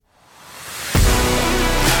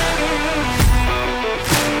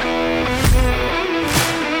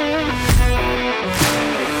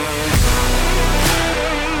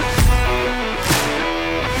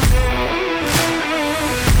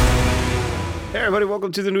Hey everybody,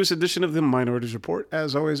 welcome to the newest edition of the Minorities Report.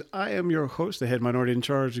 As always, I am your host, the head minority in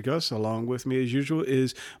charge, Gus. Along with me, as usual,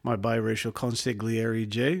 is my biracial consigliere,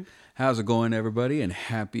 Jay. How's it going, everybody? And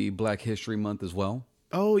happy Black History Month as well.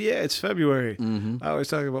 Oh yeah, it's February. I always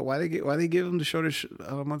talk about why they give them the shortest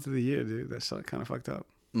month of the year, dude. That's kind of fucked up.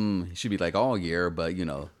 It should be like all year, but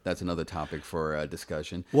that's another topic for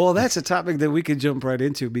discussion. Well, that's a topic that we could jump right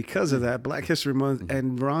into because of that Black History Month.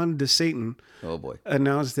 And Ron DeSatan Oh boy,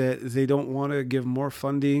 announced that they don't want to give more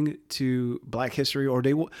funding to Black history, or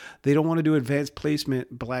they don't want to do advanced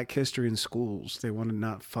placement Black history in schools. They want to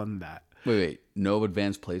not fund that. Wait, no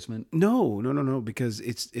advanced placement? No, because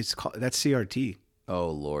it's called, that's CRT.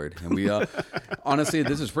 Oh Lord, and we honestly,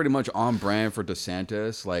 this is pretty much on brand for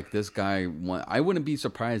DeSantis. Like this guy, I wouldn't be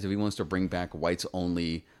surprised if he wants to bring back whites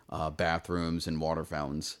only bathrooms and water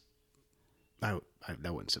fountains. That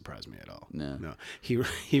wouldn't surprise me at all. No. He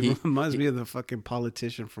reminds me of the fucking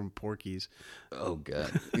politician from Porky's. Oh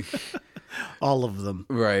God, All of them.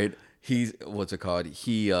 right? He's what's it called?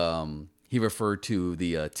 He referred to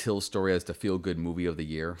the Till story as the feel good movie of the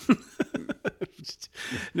year.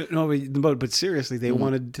 No, but seriously, they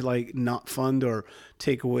wanted to like not fund or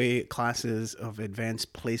take away classes of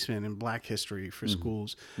advanced placement in Black history for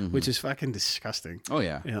schools, which is fucking disgusting. Oh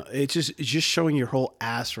yeah. It's just showing your whole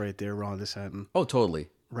ass right there, Ron DeSantis. Oh totally.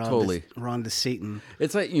 Totally. Ron DeSatan.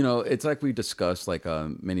 It's like, it's like we discussed like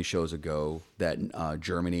many shows ago that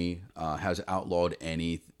Germany has outlawed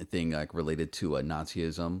anything like related to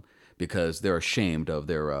Nazism because they're ashamed of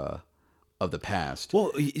their of the past.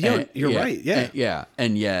 Well, yeah, you're right. Yeah.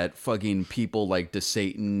 And yet fucking people like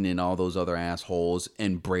DeSatan and all those other assholes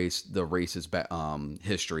embrace the racist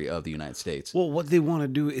history of the United States. Well, what they want to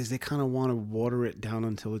do is they kind of want to water it down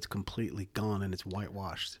until it's completely gone and it's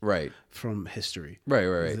whitewashed. Right. From history.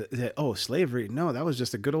 Right. Slavery. No, that was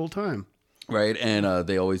just a good old time. Right, and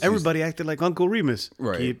they always everybody acted like Uncle Remus.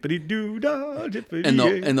 Right,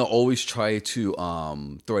 and they'll always try to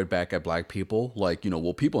throw it back at Black people. Like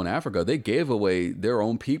well, people in Africa, they gave away their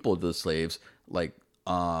own people to the slaves. Like,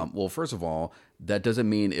 well, first of all, that doesn't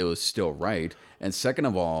mean it was still right, and second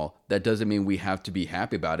of all, that doesn't mean we have to be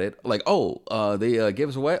happy about it. Like, they gave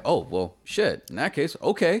us away. Oh, well, shit. In that case,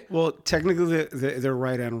 okay. Well, technically, they're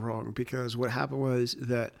right and wrong because what happened was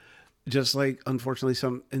that. Just like, unfortunately,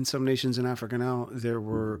 in some nations in Africa now, there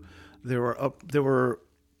were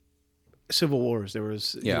civil wars. There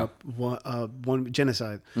was one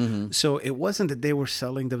genocide. So it wasn't that they were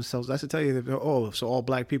selling themselves. That's to tell you that so all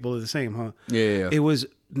Black people are the same, huh? Yeah. It was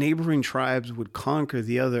neighboring tribes would conquer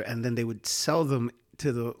the other, and then they would sell them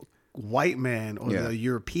to the white man or the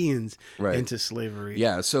Europeans into slavery.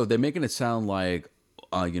 Yeah. So they're making it sound like.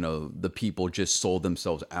 The people just sold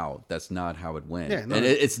themselves out. That's not how it went. Yeah, no. And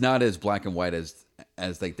it's not as black and white as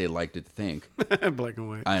like they liked it to think. Black and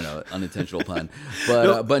white. I know, unintentional pun.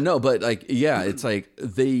 But it's like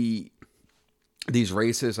these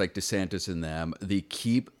racists like DeSantis and them, they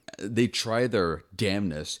try their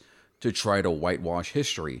damnness to try to whitewash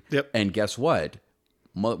history. Yep. And guess what?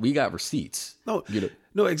 We got receipts. No,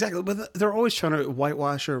 exactly. But they're always trying to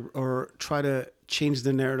whitewash or try to change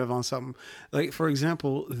the narrative on something. Like, for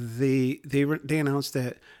example, they announced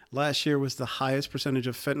that last year was the highest percentage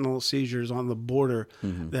of fentanyl seizures on the border,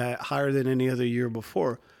 that higher than any other year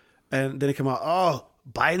before. And then it came out, oh,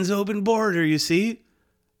 Biden's open border, you see?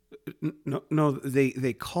 No,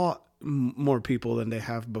 they caught more people than they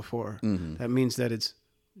have before. That means that it's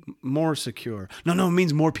more secure. No, it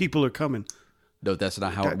means more people are coming. No, that's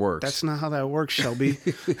not how it works. That's not how that works, Shelby.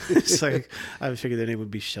 It's like, I figured their name would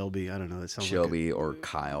be Shelby. I don't know. That sounds Shelby or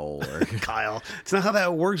Kyle. Or Kyle. It's not how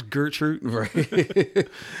that works, Gertrude. Right.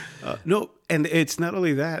 No, and it's not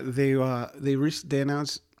only that. They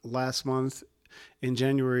announced last month in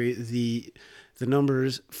January the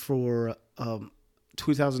numbers for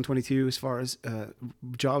 2022 as far as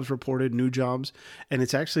jobs reported, new jobs, and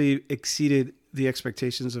it's actually exceeded the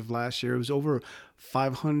expectations of last year. It was over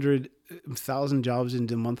 500,000 jobs in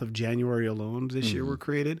the month of January alone this year were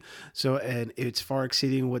created. So, and it's far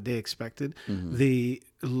exceeding what they expected. The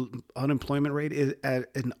unemployment rate is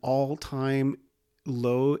at an all-time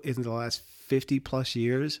low in the last 50 plus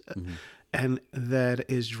years. And that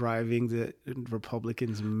is driving the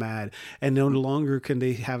Republicans mad. And no longer can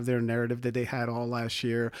they have their narrative that they had all last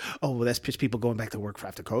year. Oh, well, that's just people going back to work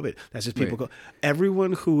after COVID. That's just people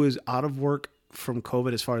Everyone who is out of work from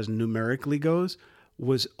COVID, as far as numerically goes,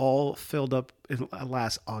 was all filled up in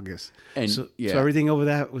last August. And so everything over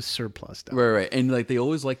that was surplus. Right. And like they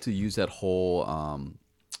always like to use that whole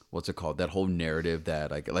what's it called? That whole narrative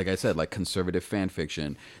that like I said, like conservative fan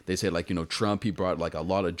fiction. They say like, Trump, he brought like a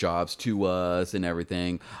lot of jobs to us and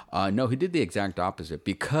everything. No, he did the exact opposite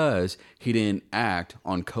because he didn't act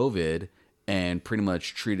on COVID and pretty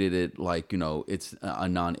much treated it like, it's a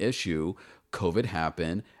non-issue. COVID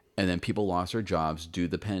happened and then people lost their jobs due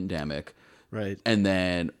to the pandemic. Right. And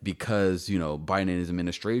then because, Biden and his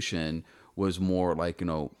administration was more like,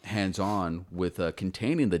 hands-on with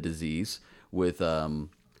containing the disease with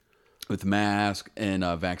masks and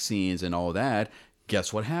vaccines and all that,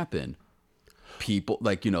 guess what happened? People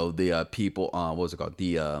like, the people, what was it called?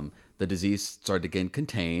 The disease started to get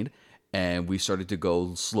contained and we started to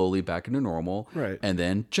go slowly back into normal. Right. And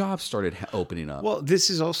then jobs started opening up. Well, this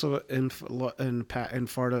is also in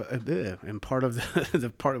part of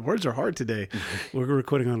the part. Words are hard today. We're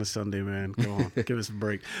recording on a Sunday, man. Come on, give us a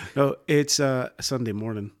break. No, it's Sunday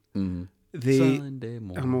morning. Mm-hmm. Sunday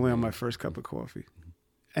morning. I'm only on my first cup of coffee.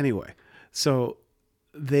 Anyway, so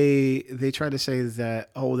they try to say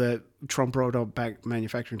that that Trump brought back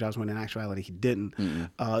manufacturing jobs when in actuality he didn't.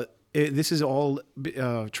 Mm-hmm. This is all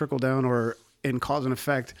trickle down or in cause and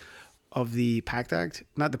effect of the PACT Act.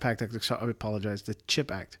 Not the PACT Act, I apologize, the CHIP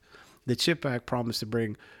Act. The CHIP Act promised to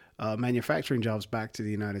bring manufacturing jobs back to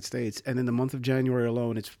the United States. And in the month of January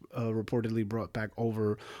alone, it's reportedly brought back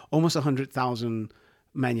over almost 100,000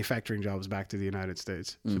 manufacturing jobs back to the United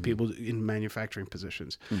States. So people in manufacturing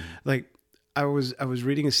positions. Mm-hmm. Like I was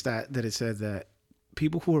reading a stat that it said that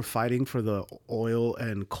people who are fighting for the oil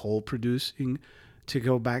and coal producing to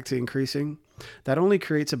go back to increasing, that only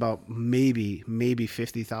creates about maybe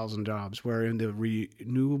 50,000 jobs, where in the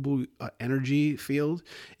renewable energy field,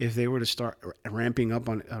 if they were to start ramping up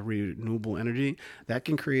on renewable energy, that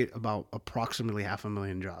can create about approximately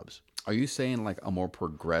 500,000 jobs. Are you saying like a more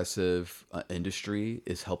progressive industry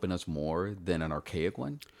is helping us more than an archaic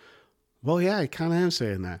one? Well, yeah, I kind of am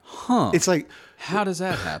saying that. Huh. It's like, how does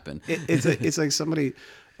that happen? It's like somebody,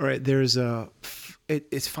 all right, there's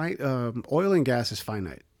it's fine. Oil and gas is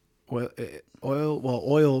finite.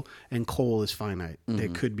 Oil and coal is finite. Mm-hmm. There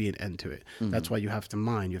could be an end to it. Mm-hmm. That's why you have to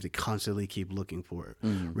mine. You have to constantly keep looking for it.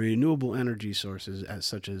 Mm-hmm. Renewable energy sources,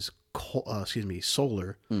 such as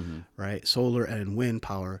solar, mm-hmm. right? Solar and wind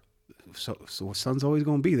power. So sun's always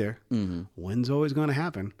going to be there. Mm-hmm. Wind's always going to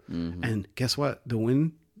happen. Mm-hmm. And guess what? The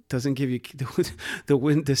wind doesn't give you the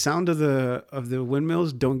wind. The sound of the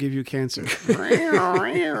windmills don't give you cancer.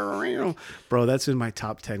 Bro, that's in my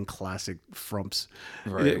top 10 classic frumps.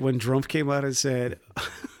 Right. When Trump came out and said,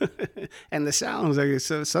 and the sounds like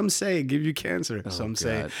so some say give you cancer. Some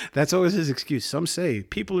say that's always his excuse. Some say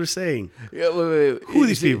people are saying. Yeah, wait. Who are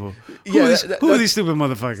these people? Who are these stupid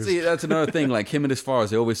motherfuckers? See, that's another thing. Like him and his fathers,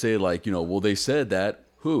 they always say like, well, they said that.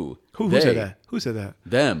 Who said that? Who said that?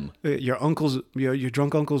 Them. Your uncle's, your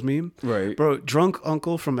drunk uncle's meme? Right. Bro, drunk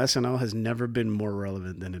uncle from SNL has never been more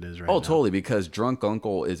relevant than it is right now. Oh, totally, because drunk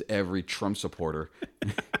uncle is every Trump supporter.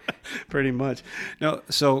 Pretty much. No,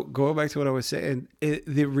 so going back to what I was saying,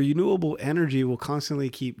 the renewable energy will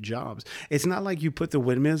constantly keep jobs. It's not like you put the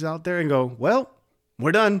windmills out there and go, well,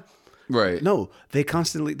 we're done. Right. No, they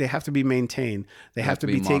have to be maintained. They have to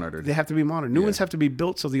be monitored. They have to be monitored. New ones have to be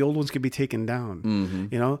built so the old ones can be taken down.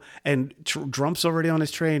 Mm-hmm. And Trump's already on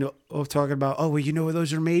his train of talking about, oh, well, you know where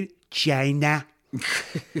those are made? China.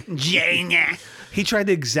 China. He tried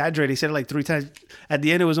to exaggerate. He said it like 3 times. At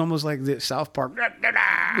the end, it was almost like the South Park.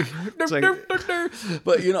 It's like,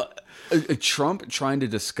 but Trump trying to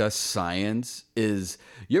discuss science is.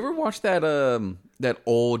 You ever watch that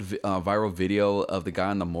old viral video of the guy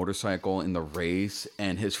on the motorcycle in the race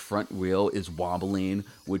and his front wheel is wobbling,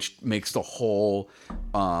 which makes the whole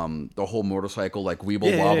motorcycle like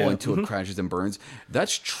wobble until it crashes and burns?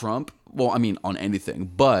 That's Trump. Well, I mean, on anything,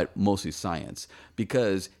 but mostly science,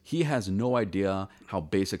 because he has no idea how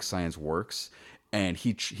basic science works, and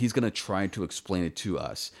he's gonna try to explain it to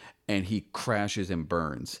us. And he crashes and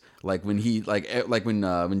burns, like when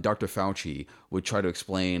when Dr. Fauci would try to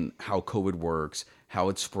explain how COVID works, how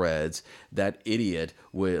it spreads. That idiot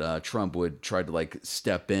Trump would try to like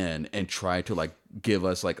step in and try to like give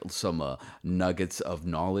us like some nuggets of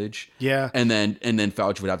knowledge. Yeah, and then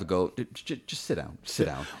Fauci would have to go, just sit down,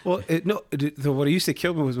 Well, what used to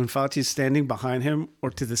kill me was when Fauci's standing behind him or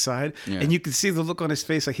to the side, and you could see the look on his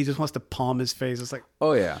face, like he just wants to palm his face. It's like,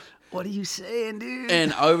 oh yeah. What are you saying, dude?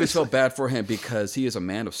 And I always felt bad for him because he is a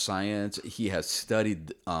man of science. He has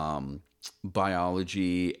studied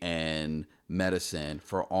biology and medicine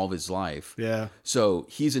for all of his life. Yeah. So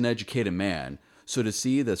he's an educated man. So to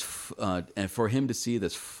see this, and for him to see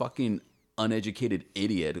this fucking uneducated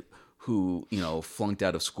idiot who, flunked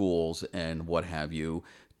out of schools and what have you,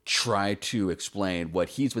 try to explain what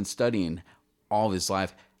he's been studying all of his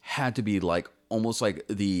life, had to be like almost like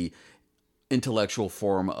the intellectual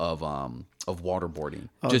form of waterboarding,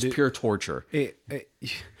 just pure torture.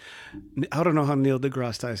 I don't know how Neil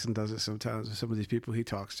deGrasse Tyson does it sometimes with some of these people he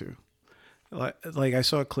talks to. Like I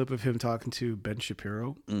saw a clip of him talking to Ben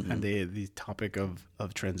Shapiro, and the topic of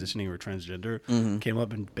transitioning or transgender came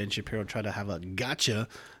up, and Ben Shapiro tried to have a gotcha.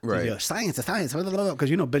 Right. Like, science,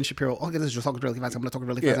 because Ben Shapiro. Oh, this is just talking really fast. I'm going to talk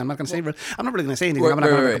really fast. I'm not going to say. I'm not really going to say anything. I'm not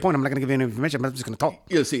going to make a point. I'm not going to give you any information. I'm just going to talk.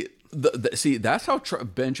 Yeah. See, that's how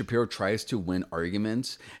Ben Shapiro tries to win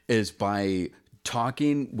arguments, is by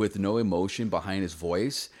talking with no emotion behind his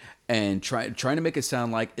voice and trying to make it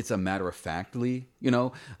sound like it's a matter of factly,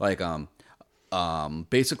 like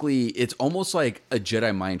basically it's almost like a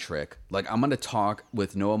Jedi mind trick. Like, I'm going to talk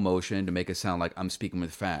with no emotion to make it sound like I'm speaking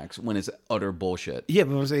with facts when it's utter bullshit. Yeah,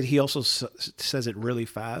 but I was saying he also says it really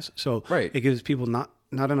fast. So right. It gives people not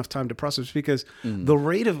enough time to process, because the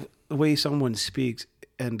rate of the way someone speaks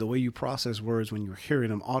and the way you process words when you're hearing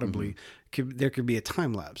them audibly, there could be a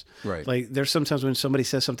time lapse. Right. Like, there's sometimes when somebody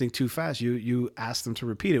says something too fast, you ask them to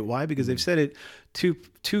repeat it. Why? Because they've said it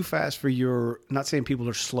too fast for your, not saying people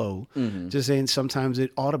are slow, just saying sometimes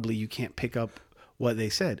it audibly you can't pick up what they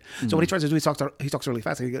said. So what he tries to do, he talks really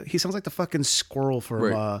fast. He sounds like the fucking squirrel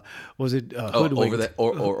from was it Hoodwinked?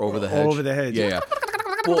 Over the hedge? Over the hedge. Yeah.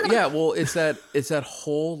 Well, it's that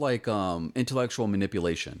whole like intellectual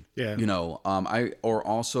manipulation. Yeah. Or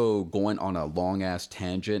also going on a long ass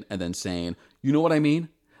tangent and then saying, you know what I mean?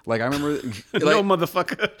 Like, I remember like, no,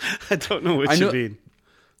 motherfucker. I don't know what you mean.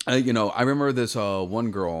 I remember this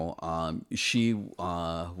one girl, she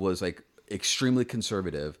was like extremely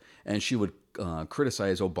conservative, and she would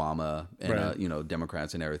criticize Obama and Right.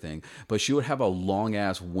 Democrats and everything, but she would have a long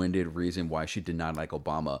ass winded reason why she did not like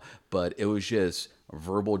Obama, but it was just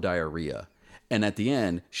verbal diarrhea. And at the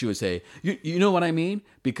end, she would say, you know what I mean?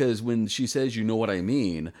 Because when she says, you know what I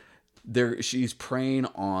mean, she's preying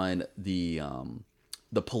on the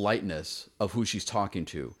politeness of who she's talking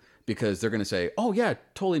to, because they're going to say, oh yeah,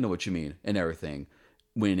 totally know what you mean and everything.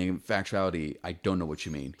 When in factuality, I don't know what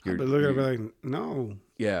you mean. But look at me like, no.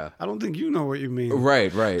 Yeah. I don't think you know what you mean.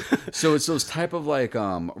 Right. So it's those type of like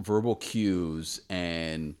verbal cues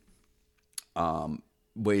and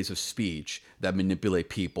ways of speech that manipulate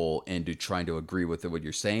people into trying to agree with what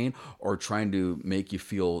you're saying, or trying to make you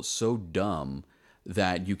feel so dumb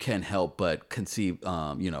that you can't help but conceive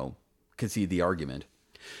the argument.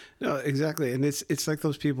 No, exactly. And it's like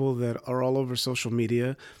those people that are all over social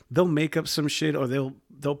media. They'll make up some shit, or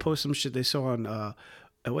they'll post some shit they saw on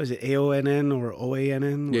what is it, AONN or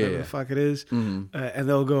OANN, whatever the fuck it is. And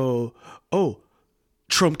they'll go, oh,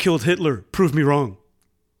 Trump killed Hitler. Prove me wrong.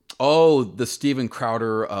 Oh, the Steven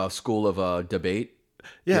Crowder school of debate.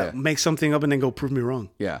 Yeah, make something up and then go prove me wrong.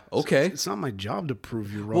 Yeah, okay. It's not my job to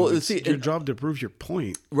prove you wrong. It's your job to prove your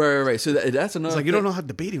point. Right. So that's another. It's like you don't know how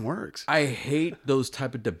debating works. I hate those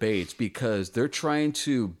type of debates, because they're trying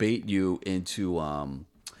to bait you into,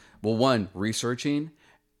 one, researching,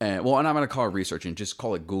 and I'm not going to call it researching, just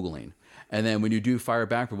call it Googling. And then when you do fire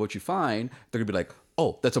back for what you find, they're going to be like,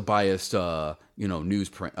 oh, that's a biased, news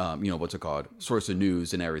print, what's it called? Source of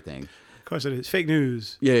news and everything. Of course it is. Fake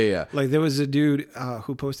news. Yeah. Like, there was a dude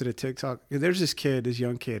who posted a TikTok. There's this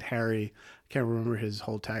young kid, Harry. I can't remember his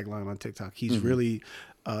whole tagline on TikTok. He's really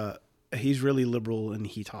liberal, and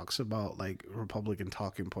he talks about like Republican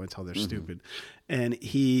talking points, how they're stupid. And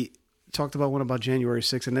he talked about one about January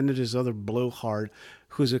 6th, and then there's this other blowhard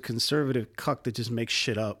who's a conservative cuck that just makes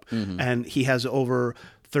shit up. And he has over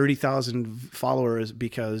 30,000 followers,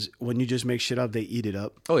 because when you just make shit up, they eat it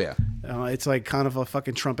up. Oh, yeah. It's like kind of a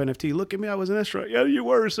fucking Trump NFT. Look at me, I was an astronaut. Yeah, you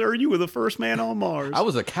were, sir. You were the first man on Mars. I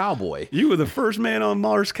was a cowboy. You were the first man on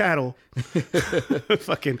Mars cattle.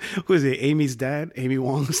 Fucking, who is it? Amy's dad? Amy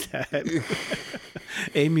Wong's dad.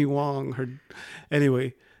 Amy Wong.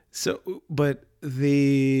 Anyway, so, but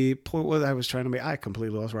the point was I was trying to make, I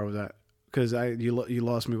completely lost where I was at, because you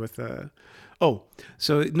lost me with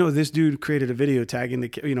this dude created a video tagging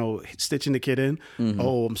the stitching the kid in.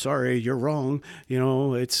 Oh, I'm sorry, you're wrong.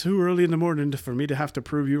 It's too early in the morning for me to have to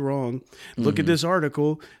prove you wrong. Look at this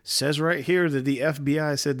article. Says right here that the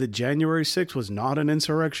FBI said that January 6th was not an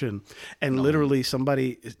insurrection. And literally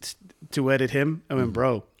somebody to edit him. I mean,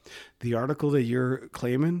 bro, the article that you're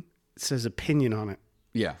claiming says opinion on it.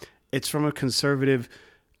 Yeah. It's from a conservative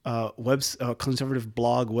conservative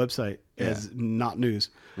blog website as not news.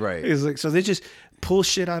 Right. It's like, so they just pull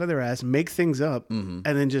shit out of their ass, make things up, and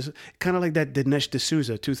then just kind of like that Dinesh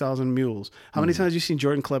D'Souza, 2,000 Mules. How many times have you seen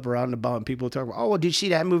Jordan Klepper out and about and people talk about, oh, well, did you see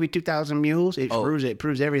that movie 2,000 Mules? It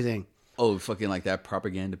proves everything. Oh, fucking like that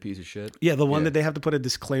propaganda piece of shit. Yeah, the one that they have to put a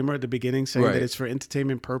disclaimer at the beginning saying that it's for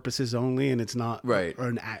entertainment purposes only and it's not or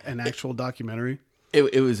an actual documentary.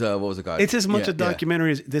 It was what was it called? It's as much a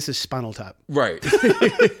documentary as this is Spinal Tap. Right.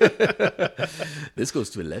 This goes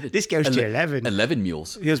to 11. This goes to 11. 11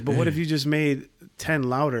 mules. Yes, but what if you just made 10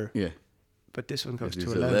 louder? Yeah. But this one goes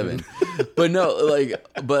to 11. But no, like,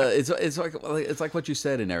 but it's like what you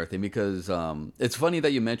said and everything, because it's funny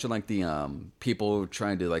that you mentioned like the people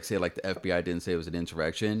trying to like say like the FBI didn't say it was an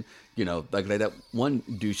insurrection. You know, like that one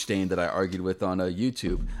douche stain that I argued with on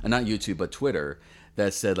YouTube, not YouTube but Twitter,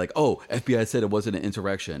 that said like, oh, FBI said it wasn't an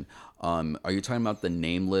insurrection. Are you talking about the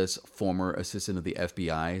nameless former assistant of the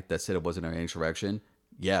FBI that said it wasn't an insurrection?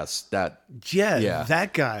 Yes, that. Yeah,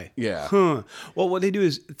 that guy. Yeah. Huh. Well, what they do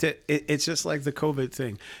is it's just like the COVID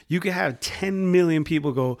thing. You could have 10 million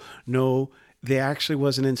people go, no, there actually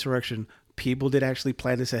was an insurrection. People did actually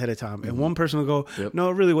plan this ahead of time. And one person will go,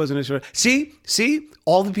 no, it really wasn't an insurrection. See,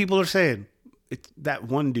 all the people are saying that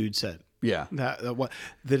one dude said. Yeah.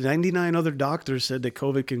 The 99 other doctors said that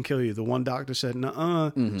COVID can kill you. The one doctor said,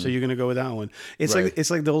 nuh-uh. So you're going to go with that one. It's like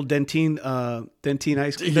the old Dentine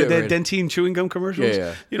Dentine chewing gum commercials.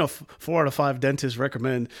 Yeah. You know, 4 out of 5 dentists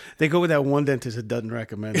recommend. They go with that one dentist that doesn't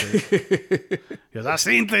recommend it. Because I've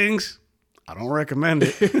seen things. I don't recommend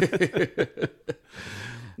it.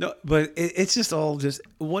 No, but it's just all just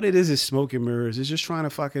what it is smoke and mirrors. It's just trying to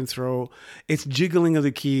fucking throw. It's jiggling of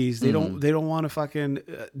the keys. They don't want to fucking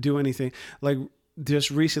do anything. Like just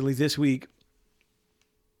recently this week.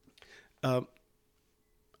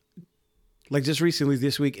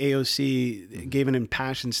 AOC gave an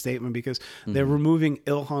impassioned statement because they're removing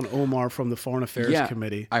Ilhan Omar from the Foreign Affairs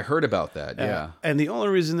Committee. I heard about that. Yeah. And the only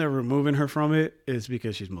reason they're removing her from it is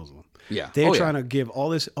because she's Muslim. Yeah. They're trying to give all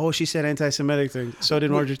this, she said anti-Semitic thing. So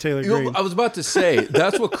did Marjorie Taylor Greene. I was about to say,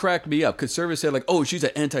 that's what cracked me up. Conservatives said like, oh, she's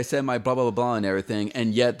an anti-Semite, blah, blah, blah, blah, and everything.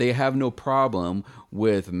 And yet they have no problem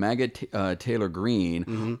with MAGA Taylor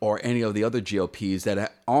Greene or any of the other GOPs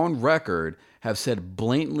that on record have said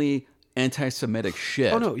blatantly anti-Semitic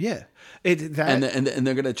shit. Oh no, yeah. And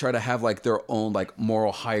they're gonna try to have like their own like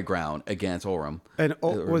moral high ground against Orem. And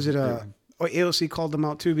AOC called them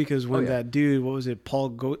out too because when that dude, what was it, Paul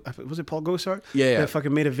Gosar? Yeah. That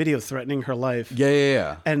fucking made a video threatening her life.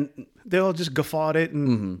 Yeah. And they all just guffawed it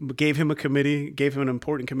and gave him an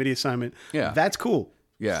important committee assignment. Yeah. That's cool.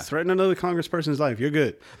 Yeah. Threaten another congressperson's life. You're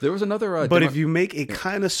good. There was another... but if you make a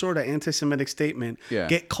kind of sort of anti-Semitic statement,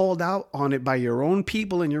 get called out on it by your own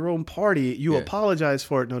people in your own party, you apologize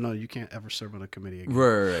for it. No, you can't ever serve on a committee again.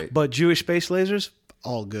 Right. But Jewish space lasers,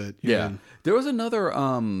 all good. Yeah. There was another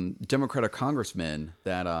Democratic congressman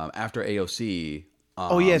that after AOC...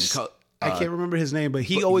 I can't remember his name, but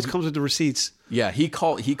he always comes with the receipts. Yeah, he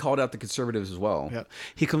called out the conservatives as well. Yeah,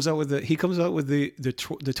 he comes out with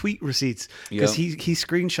the tweet receipts because he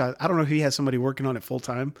screenshots. I don't know if he has somebody working on it full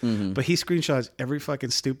time, but he screenshots every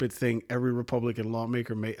fucking stupid thing every Republican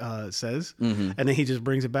lawmaker says, and then he just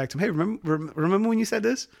brings it back to him. Hey, remember when you said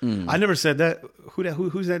this? I never said that.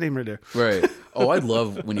 Who's that name right there? Right. Oh, I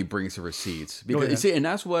love when he brings the receipts because you see, and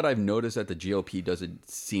that's what I've noticed that the GOP doesn't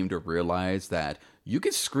seem to realize that. You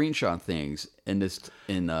can screenshot things in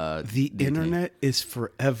the internet is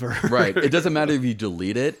forever. Right. It doesn't matter if you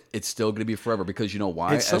delete it; it's still going to be forever because you know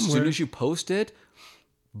why? As soon as you post it,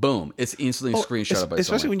 boom! It's instantly screenshotted by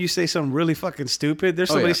especially someone. when you say something really fucking stupid. There's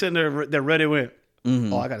somebody sitting there that read it went.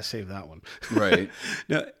 Oh, I gotta save that one. Right.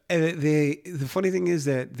 No, and the funny thing is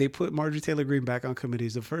that they put Marjorie Taylor Greene back on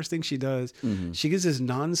committees. The first thing she does, she gives this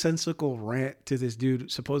nonsensical rant to this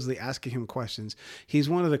dude supposedly asking him questions. He's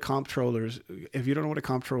one of the comptrollers. If you don't know what a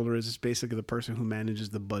comptroller is, it's basically the person who manages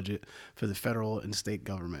the budget for the federal and state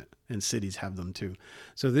government, and cities have them too.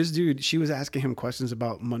 So this dude, she was asking him questions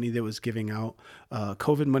about money that was giving out,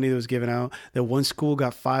 COVID money that was given out. That one school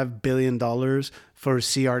got $5 billion for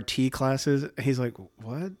CRT classes. He's like,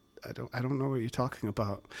 what? I don't know what you're talking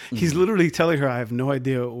about. He's literally telling her, I have no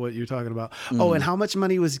idea what you're talking about. Oh, and how much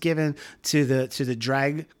money was given to the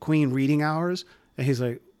drag queen reading hours? And he's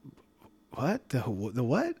like, what? The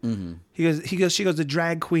what? She goes, the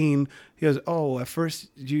drag queen. He goes, oh, at first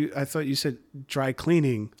I thought you said dry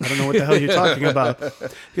cleaning. I don't know what the hell you're talking about.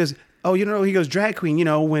 He goes, oh, he goes, drag queen,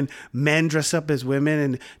 when men dress up as women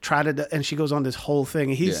and and she goes on this whole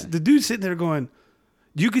thing. And the dude sitting there going,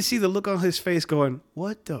 you could see the look on his face going,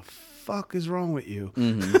 what the fuck is wrong with you?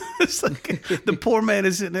 It's like the poor man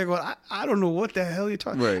is sitting there going, I don't know what the hell you're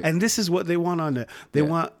talking about. Right. And this is what they want on it. They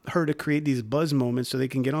want her to create these buzz moments so they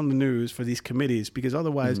can get on the news for these committees, because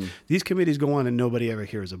otherwise these committees go on and nobody ever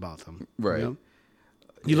hears about them. Right.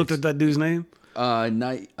 You looked at that dude's name?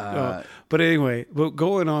 But anyway,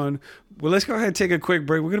 going on. Well, let's go ahead and take a quick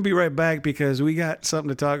break. We're going to be right back because we got something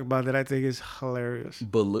to talk about that I think is hilarious.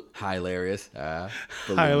 Hilarious.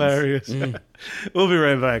 Hilarious. We'll be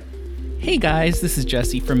right back. Hey guys, this is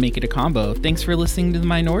Jesse from Make It a Combo. Thanks for listening to the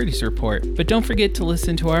Minorities Report. But don't forget to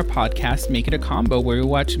listen to our podcast, Make It a Combo, where we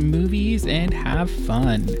watch movies and have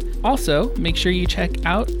fun. Also, make sure you check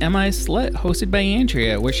out Am I a Slut, hosted by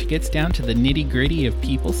Andrea, where she gets down to the nitty-gritty of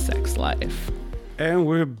people's sex life. And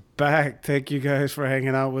we're back. Thank you guys for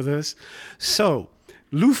hanging out with us. So,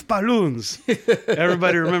 Luftballons.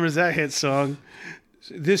 Everybody remembers that hit song.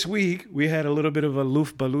 This week, we had a little bit of a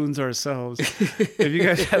Luftballons ourselves. If you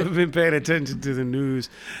guys haven't been paying attention to the news,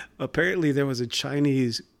 apparently there was a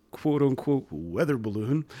Chinese quote-unquote weather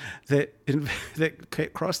balloon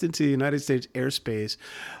that crossed into the United States airspace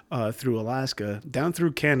through Alaska, down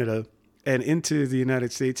through Canada, and into the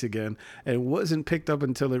United States again, and wasn't picked up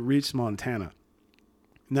until it reached Montana.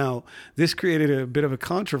 Now, this created a bit of a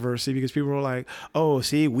controversy because people were like, oh,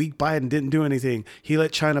 see, weak Biden didn't do anything. He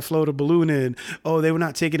let China float a balloon in. Oh, they were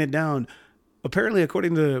not taking it down. Apparently,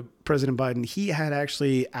 according to President Biden, he had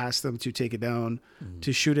actually asked them to take it down,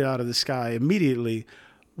 to shoot it out of the sky immediately.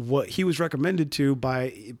 What he was recommended to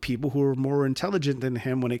by people who are more intelligent than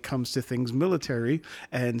him when it comes to things military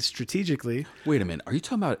and strategically. Wait a minute. Are you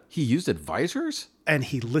talking about he used advisors? And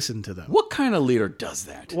he listened to them. What kind of leader does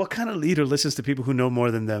that? What kind of leader listens to people who know more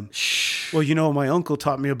than them? Shh. Well, you know, my uncle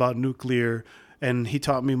taught me about nuclear, and he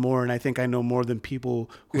taught me more, and I think I know more than people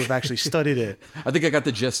who have actually studied it. I think I got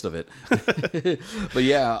the gist of it. But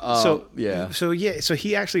yeah. So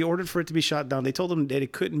he actually ordered for it to be shot down. They told him that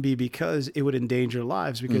it couldn't be because it would endanger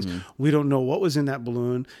lives because we don't know what was in that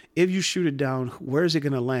balloon. If you shoot it down, where is it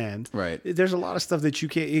going to land? Right. There's a lot of stuff that you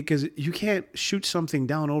can't, because you can't shoot something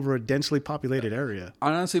down over a densely populated area.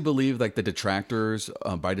 I honestly believe like the detractors,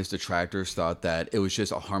 Biden's detractors thought that it was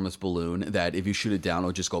just a harmless balloon, that if you shoot it down, it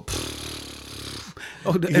would just go...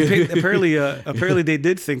 Oh, apparently they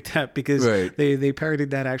did think that because right. they parodied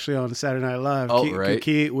that actually on Saturday Night Live. Oh, right.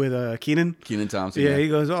 With Keenan Thompson. Yeah, he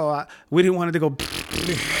goes, we didn't want it to go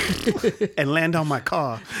and land on my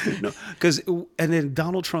car. No, and then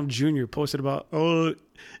Donald Trump Jr. posted about,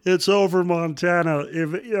 it's over Montana.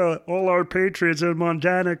 If all our patriots in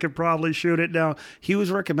Montana could probably shoot it down. He was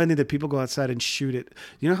recommending that people go outside and shoot it.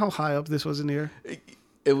 You know how high up this was in the air?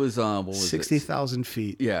 It was what was 60,000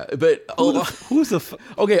 feet. Yeah, but who's the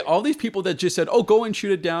okay? All these people that just said, "Oh, go and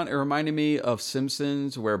shoot it down." It reminded me of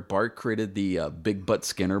Simpsons, where Bart created the Big Butt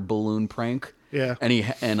Skinner balloon prank. Yeah,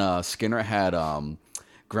 and Skinner had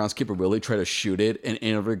groundskeeper Willie try to shoot it, and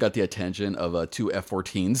it never got the attention of two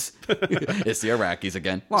F-14s. It's the Iraqis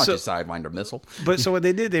again. Launch a Sidewinder missile. But so what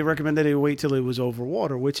they did, they recommended they wait till it was over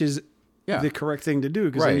water, which is the correct thing to do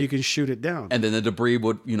because then you can shoot it down. And then the debris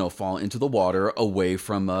would, fall into the water away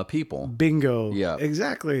from people. Bingo. Yeah.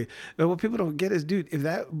 Exactly. But what people don't get is, dude, if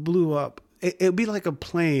that blew up, it'd be like a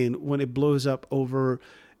plane when it blows up over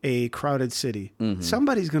a crowded city. Mm-hmm.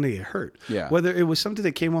 Somebody's going to get hurt. Yeah. Whether it was something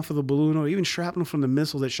that came off of the balloon or even shrapnel from the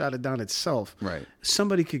missile that shot it down itself. Right.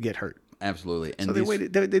 Somebody could get hurt. Absolutely. And so they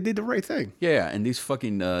waited. They did the right thing. Yeah, and these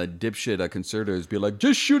fucking dipshit conservatives be like,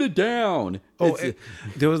 just shoot it down.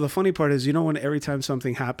 There was the funny part is, when every time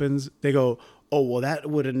something happens, they go, oh, well, that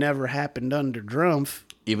would have never happened under Trump.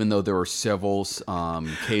 Even though there were several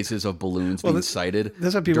cases of balloons being cited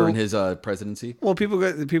during his presidency. Well, people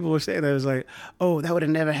were saying that. It was like, oh, that would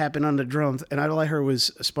have never happened under Trump. And all I heard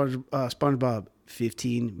was SpongeBob,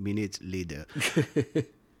 15 minutes later.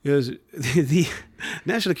 Because the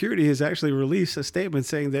National Security has actually released a statement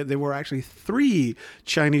saying that there were actually 3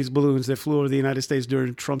 Chinese balloons that flew over the United States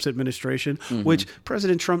during Trump's administration, which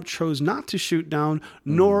President Trump chose not to shoot down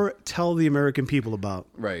nor tell the American people about.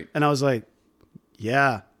 Right. And I was like,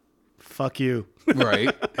 yeah, fuck you.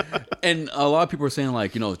 Right. And a lot of people are saying,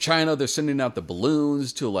 like, China, they're sending out the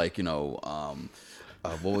balloons to, like,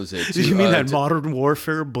 what was it? Did you mean that modern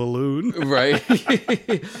warfare balloon? Right.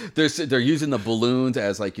 They're using the balloons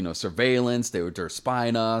as, like, surveillance. They're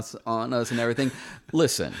spying on us and everything.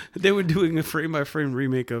 Listen. They were doing a frame-by-frame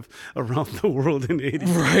remake of Around the World in the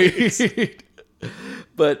 80s. Right.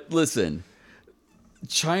 But listen,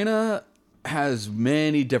 China has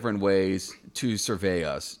many different ways to survey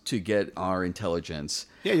us, to get our intelligence.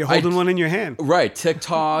 Yeah, you're holding one in your hand. Right,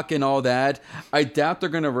 TikTok and all that. I doubt they're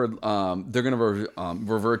gonna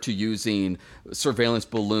revert to using surveillance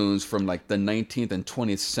balloons from like the 19th and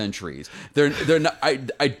 20th centuries. They're not.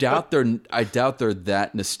 I doubt they're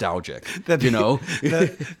that nostalgic.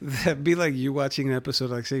 That'd be like you watching an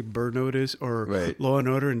episode like say Burn Notice or right. Law and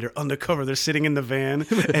Order, and they're undercover. They're sitting in the van,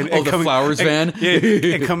 and the Flowers van.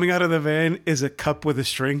 Yeah, and coming out of the van is a cup with a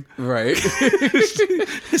string. Right.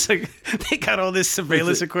 It's like they got all this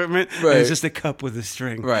surveillance equipment, right. And it's just a cup with a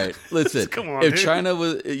string. Right. Listen, come on, if dude. China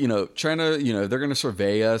was, if they're going to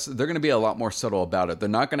survey us, they're going to be a lot more subtle about it. They're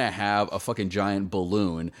not going to have a fucking giant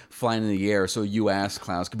balloon flying in the air so you ass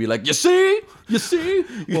clowns could be like, you see?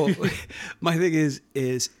 Well, my thing is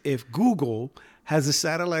if Google has a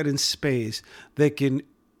satellite in space that can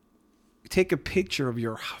take a picture of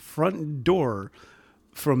your front door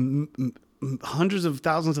from hundreds of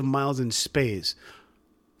thousands of miles in space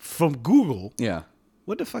from Google. Yeah.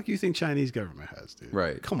 What the fuck you think Chinese government has, dude?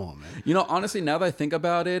 Right. Come on, man. Honestly, now that I think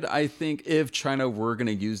about it, I think if China were going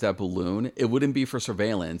to use that balloon, it wouldn't be for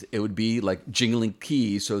surveillance. It would be like jingling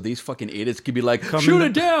keys so these fucking idiots could be like, shoot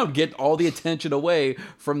it down, get all the attention away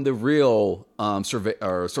from the real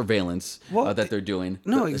surveillance that they're doing.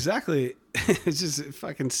 No, exactly. It's just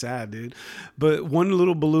fucking sad, dude. But one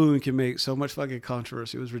little balloon can make so much fucking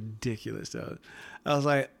controversy. It was ridiculous, dude. I was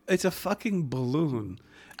like, it's a fucking balloon.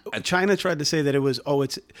 China tried to say that it was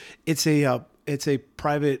it's a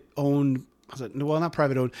private owned, well, not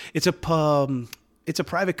private owned, it's a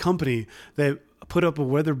private company that put up a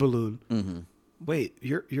weather balloon. Mm-hmm. Wait,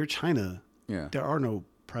 you're China. Yeah, there are no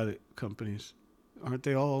private companies. Aren't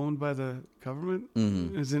they all owned by the government?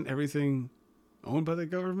 Mm-hmm. Isn't everything owned by the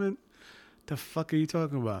government? The fuck are you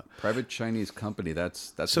talking about? Private Chinese company.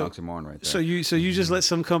 That's an oxymoron right there. So you just let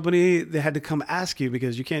some company, they had to come ask you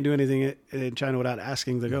because you can't do anything in China without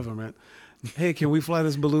asking the government. Hey, can we fly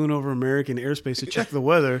this balloon over American airspace to check the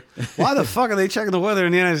weather? Why the fuck are they checking the weather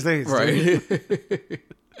in the United States? Right.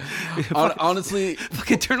 Honestly,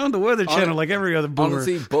 fucking turn on the weather channel like every other boomer.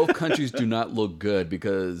 Honestly, both countries do not look good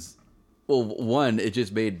because, well, one, it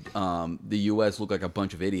just made the U.S. look like a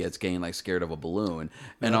bunch of idiots getting like scared of a balloon,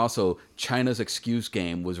 and also China's excuse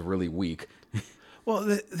game was really weak. Well,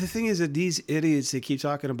 the thing is that these idiots, they keep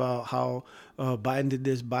talking about how Biden did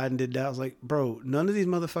this, Biden did that. I was like, bro, none of these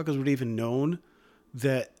motherfuckers would even known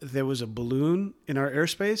that there was a balloon in our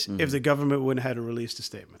airspace if the government wouldn't have had to release a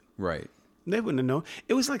statement. Right. They wouldn't have known.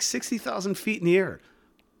 It was like 60,000 feet in the air.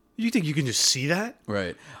 You think you can just see that?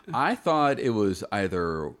 Right. I thought it was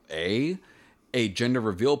either a gender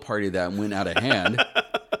reveal party that went out of hand,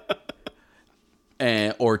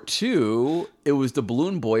 or two, it was the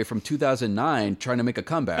balloon boy from 2009 trying to make a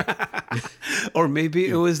comeback. Or maybe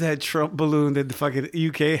it was that Trump balloon that the fucking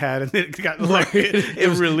UK had and it got like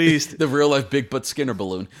it released. The real life Big Butt Skinner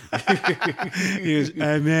balloon. He was,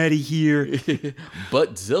 I'm out of here.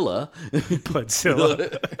 Buttzilla.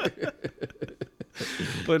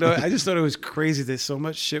 But I just thought it was crazy that so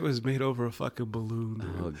much shit was made over a fucking balloon. Dude.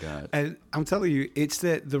 Oh, God. And I'm telling you, it's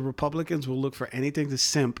that the Republicans will look for anything to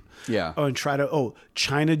simp. Yeah. And try to,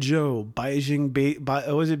 China Joe, Beijing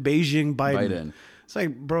Biden. It's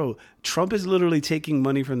like, bro, Trump is literally taking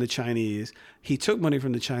money from the Chinese. He took money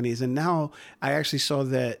from the Chinese. And now I actually saw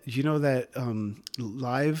that,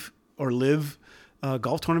 live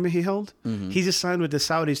golf tournament he held. Mm-hmm. He just signed with the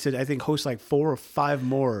Saudis to, I think, host like 4 or 5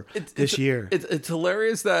 more this year. It's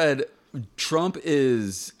hilarious that Trump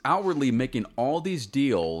is outwardly making all these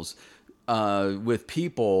deals with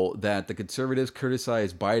people that the conservatives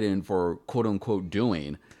criticize Biden for quote unquote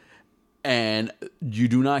doing, and you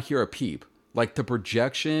do not hear a peep. Like the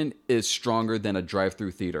projection is stronger than a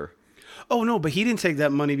drive-through theater. Oh no, but he didn't take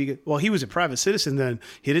that money because, well, he was a private citizen then.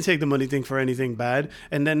 He didn't take the money thing for anything bad.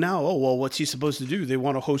 And then now, what's he supposed to do? They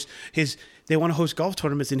want to host golf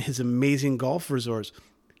tournaments in his amazing golf resorts.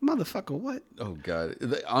 Motherfucker, what? Oh God!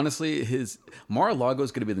 Honestly, his Mar-a-Lago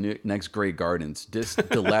is going to be the next Grey Gardens, just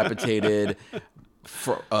dilapidated,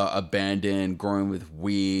 abandoned, growing with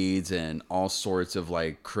weeds and all sorts of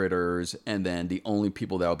like critters. And then the only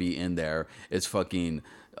people that'll be in there is fucking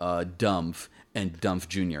Dumpf and Dumpf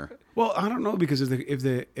Jr. Well, I don't know because if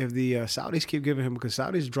the Saudis keep giving him, because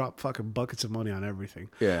Saudis drop fucking buckets of money on everything.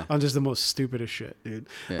 Yeah. On just the most stupidest shit, dude.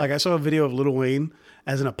 Yeah. Like I saw a video of Lil Wayne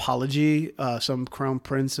as an apology. Some crown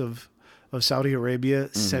prince of Saudi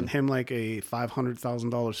Arabia sent him like a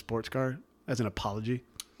 $500,000 sports car as an apology.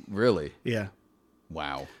 Really? Yeah.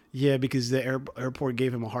 Wow. Yeah, because the airport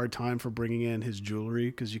gave him a hard time for bringing in his jewelry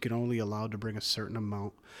because you can only allowed to bring a certain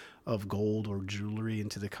amount of gold or jewelry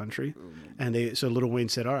into the country. And so Lil Wayne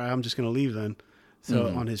said, all right, I'm just going to leave then. So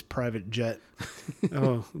on his private jet.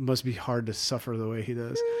 Oh, it must be hard to suffer the way he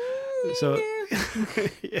does. So,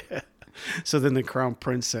 yeah. So then the Crown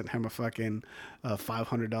Prince sent him a fucking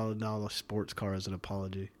 $500 sports car as an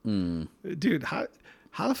apology. Dude,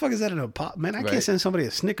 how the fuck is that an apology? Man, I can't send somebody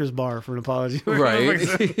a Snickers bar for an apology.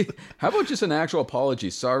 Right. How about just an actual apology?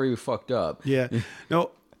 Sorry we fucked up. Yeah.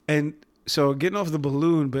 No, and so getting off the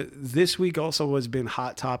balloon, but this week also what's been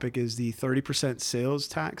hot topic is the 30% sales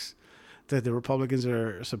tax that the Republicans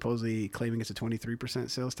are supposedly claiming it's a 23%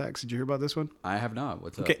 sales tax. Did you hear about this one? I have not.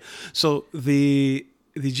 What's up? Okay. So the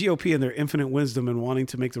GOP in their infinite wisdom and wanting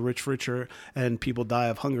to make the rich richer and people die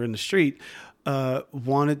of hunger in the street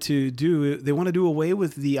want to do away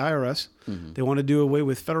with the IRS. They want to do away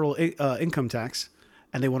with federal income tax,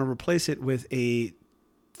 and they want to replace it with a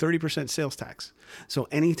 30% sales tax. So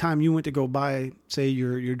anytime you went to go buy, say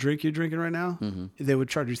your drink you're drinking right now, they would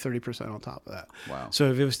charge you 30% on top of that. Wow.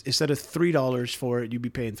 So if it was, instead of $3 for it, you'd be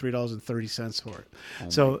paying $3.30 for it.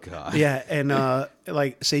 Oh my God. Yeah, and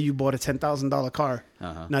like say you bought a $10,000 car,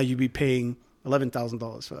 now you'd be paying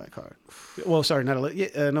 $11,000 for that car. Well, sorry, not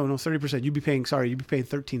 30%. You'd be paying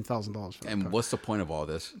 $13,000 for that And car. what's the point of all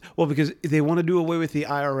this? Well, because they want to do away with the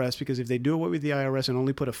IRS, because if they do away with the IRS and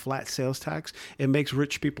only put a flat sales tax, it makes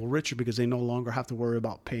rich people richer because they no longer have to worry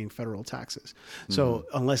about paying federal taxes. So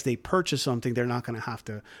unless they purchase something, they're not going to have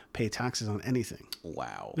to pay taxes on anything.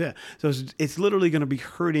 Wow. Yeah. So it's literally going to be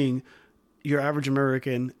hurting your average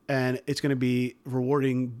American, and it's going to be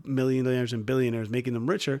rewarding millionaires and billionaires, making them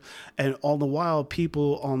richer. And all the while,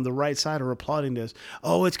 people on the right side are applauding this.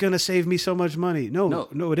 Oh, it's going to save me so much money. No,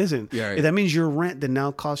 it isn't. Yeah, right. That means your rent that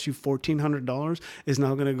now costs you $1,400 is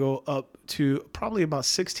now going to go up to probably about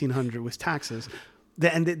 $1,600 with taxes.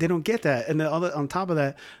 And they don't get that. And on top of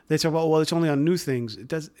that, they talk about, well, it's only on new things. It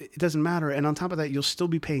doesn't matter. And on top of that, you'll still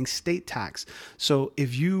be paying state tax. So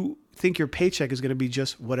if you think your paycheck is going to be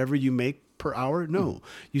just whatever you make per hour, no.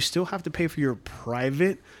 You still have to pay for your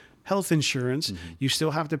private health insurance. You still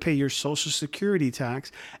have to pay your Social Security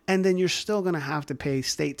tax. And then you're still going to have to pay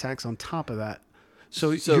state tax on top of that.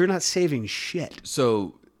 So you're not saving shit.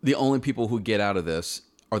 So the only people who get out of this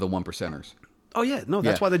are the 1%ers. Oh, yeah. No,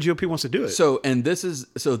 that's why the GOP wants to do it. So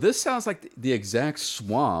this sounds like the exact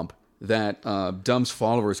swamp that Dumb's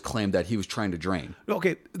followers claimed that he was trying to drain.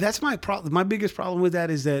 Okay, that's my problem. My biggest problem with that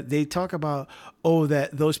is that they talk about, that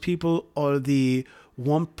those people are the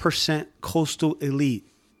 1% coastal elite.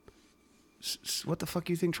 What the fuck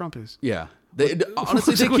do you think Trump is? Yeah.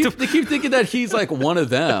 Honestly, they keep thinking that he's like one of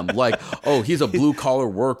them. Like, oh, he's a blue collar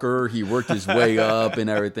worker. He worked his way up and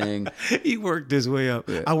everything. He worked his way up.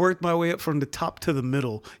 Yeah. I worked my way up from the top to the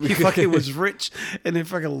middle. He fucking was rich and then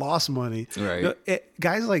fucking lost money. Right.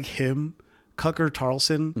 Guys like him, Tucker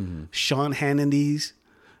Carlson, Sean Hannity's,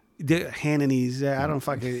 I don't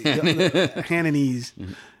fucking Hannity's.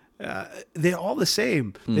 They're all the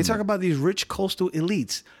same. They talk about these rich coastal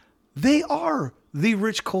elites. They are the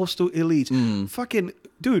rich coastal elites. Fucking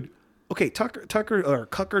dude. Okay, Tucker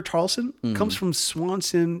Carlson comes from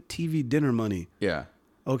Swanson TV dinner money. Yeah.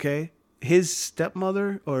 Okay, his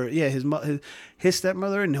stepmother, his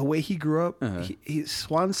stepmother, and the way he grew up, he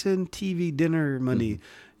Swanson TV dinner money.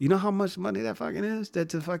 You know how much money that fucking is?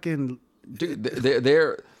 That's a fucking. Dude,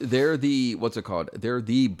 they're the what's it called? They're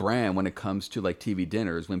the brand when it comes to like TV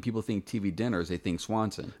dinners. When people think TV dinners, they think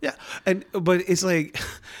Swanson. Yeah, but it's like,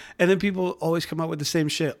 and then people always come out with the same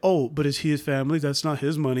shit. Oh, but it's his family. That's not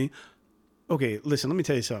his money. Okay, listen. Let me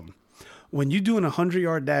tell you something. When you're doing a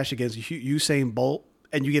 100-yard dash against Usain Bolt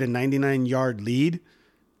and you get a 99-yard lead,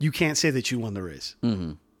 you can't say that you won the race.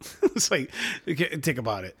 It's like, think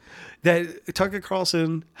about it. That Tucker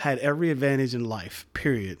Carlson had every advantage in life.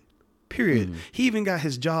 Period. He even got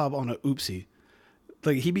his job on a oopsie.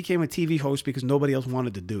 Like, he became a TV host because nobody else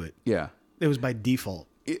wanted to do it. Yeah. It was by default.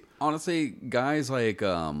 Honestly, guys like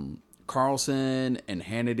Carlson and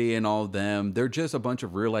Hannity and all of them, they're just a bunch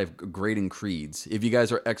of real life grading creeds. If you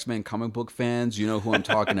guys are X-Men comic book fans, you know who I'm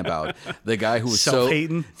talking about. The guy who was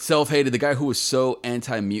self-hated, the guy who was so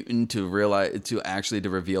anti-mutant to reveal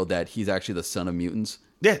that he's actually the son of mutants.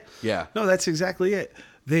 Yeah. No, that's exactly it.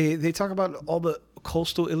 They talk about all the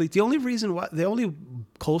coastal elite. The only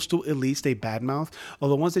coastal elites they badmouth are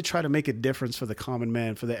the ones that try to make a difference for the common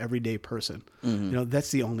man, for the everyday person.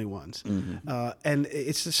 That's the only ones. And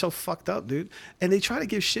it's just so fucked up, dude. And they try to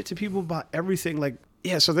give shit to people about everything. Like,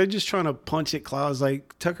 so they're just trying to punch at clouds.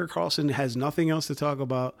 Like, Tucker Carlson has nothing else to talk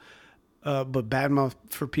about but badmouth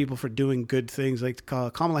for people for doing good things. Like,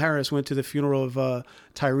 Kamala Harris went to the funeral of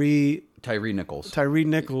Tyree Nichols,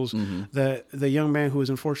 the young man who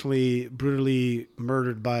was unfortunately brutally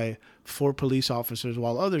murdered by 4 police officers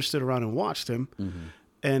while others stood around and watched him.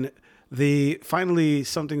 And finally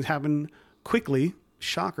something's happened quickly.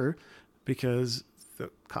 Shocker, because the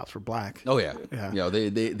cops were black. Oh yeah, Yeah. You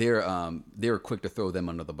know, they're quick to throw them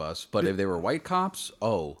under the bus. But if they were white cops,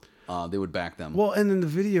 they would back them. Well, and then the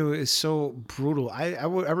video is so brutal. I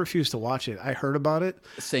refuse to watch it. I heard about it.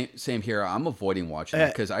 Same here. I'm avoiding watching it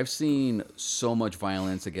because I've seen so much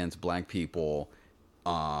violence against black people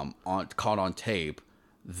caught on tape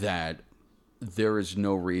that there is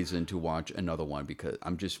no reason to watch another one because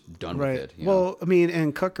I'm just done with it. You know? I mean,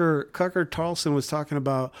 and Cucker Tarlson was talking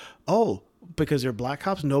about, because they're black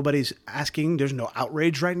cops, nobody's asking. There's no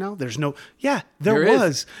outrage right now. There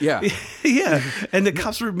was. Yeah. Yeah. And the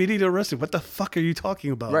cops were immediately arrested. What the fuck are you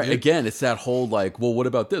talking about? Right. Dude? Again, it's that whole like, well, what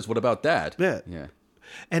about this? What about that? Yeah. Yeah.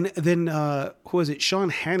 And then, who was it?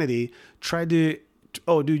 Sean Hannity tried to,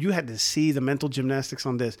 dude, you had to see the mental gymnastics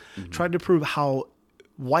on this. Mm-hmm. Tried to prove how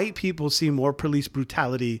white people see more police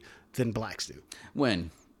brutality than blacks do.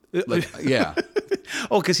 When? Like, yeah.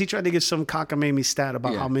 Because he tried to get some cockamamie stat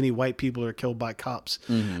about how many white people are killed by cops.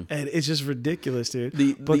 Mm-hmm. And it's just ridiculous, dude.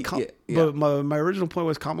 But my original point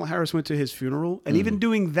was Kamala Harris went to his funeral. And even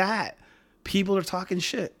doing that, people are talking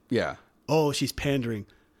shit. Yeah. Oh, she's pandering.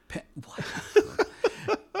 What?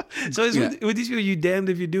 So it's with these people, you damned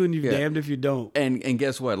if you do and you damned if you don't. And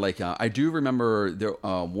guess what? Like I do remember there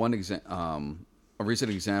a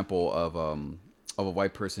recent example of a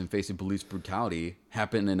white person facing police brutality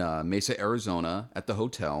happened in Mesa, Arizona, at the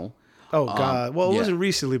hotel. Oh God! Well, it wasn't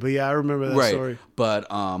recently, but yeah, I remember that story. But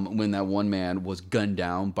when that one man was gunned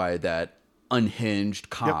down by that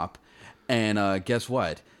unhinged cop, and guess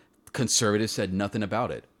what? Conservatives said nothing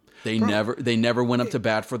about it. They never went up to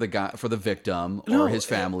bat for the victim or his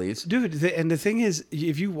families. Dude, and the thing is,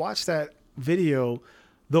 if you watch that video,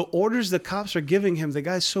 the orders the cops are giving him, the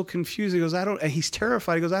guy's so confused. He goes, and he's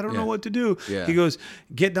terrified. He goes, I don't know what to do. Yeah. He goes,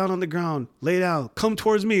 get down on the ground, lay down, come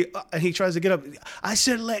towards me. And he tries to get up. I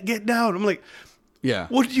said, get down. I'm like, yeah.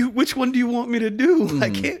 Which one do you want me to do?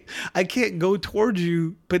 Mm-hmm. I can't go towards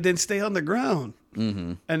you, but then stay on the ground.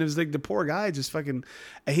 Mm-hmm. And it was like the poor guy just fucking,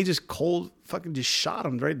 and he just just shot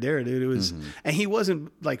him right there, dude. It was, and he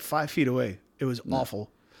wasn't like 5 feet away. It was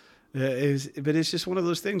awful. But it's just one of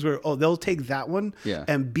those things where they'll take that one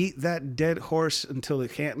and beat that dead horse until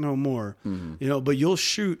it can't no more. Mm-hmm. You know, but you'll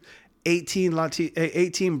shoot 18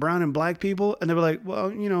 brown and black people, and they were like,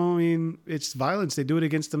 well, you know, I mean, it's violence. They do it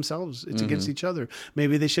against themselves. It's against each other.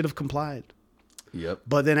 Maybe they should have complied. Yep.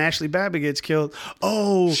 But then Ashley Babbitt gets killed.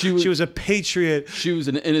 Oh, she was a patriot. She was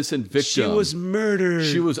an innocent victim. She was murdered.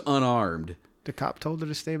 She was unarmed. The cop told her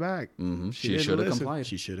to stay back. Mm-hmm. She should have complied.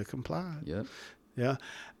 She should have complied. Yep. Yeah.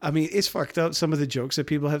 I mean, it's fucked up, some of the jokes that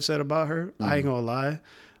people have said about her. I ain't gonna lie.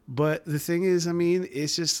 But the thing is, I mean,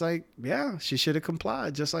 it's just like, yeah, she should have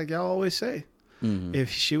complied, just like y'all always say. Mm-hmm.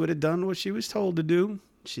 If she would have done what she was told to do,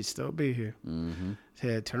 she'd still be here. Mm-hmm.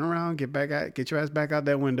 Said, turn around, get your ass back out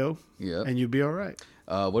that window, and you'll be all right.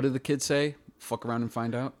 What did the kids say? Fuck around and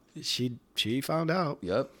find out? She found out.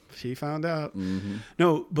 Yep. She found out. Mm-hmm.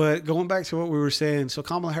 No, but going back to what we were saying, so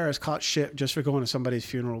Kamala Harris caught shit just for going to somebody's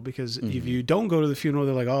funeral, because if you don't go to the funeral,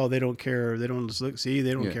 they're like, oh, they don't care. They don't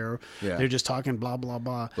they don't care. Yeah. They're just talking blah, blah,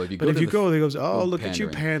 blah. But if you go, they goes, oh, look at you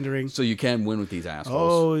pandering. So you can win with these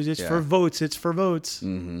assholes. Oh, it's for votes. It's for votes.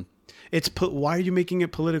 Mm-hmm. Why are you making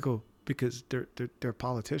it political? Because they're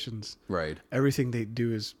politicians. Right. Everything they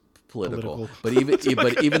do is political. But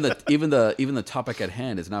even the topic at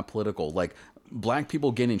hand is not political. Like, black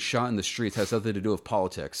people getting shot in the streets has nothing to do with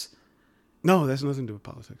politics. No, that's nothing to do with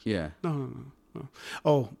politics. Yeah. No.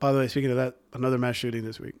 Oh, by the way, speaking of that, another mass shooting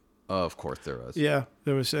this week. Of course there was. Yeah,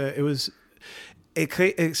 there was.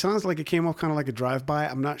 It sounds like it came off kind of like a drive-by.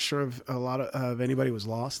 I'm not sure if a lot of anybody was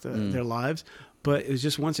lost their lives, but it was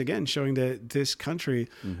just once again showing that this country,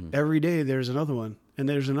 every day there's another one, and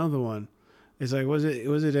there's another one. It's like, was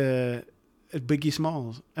it a Biggie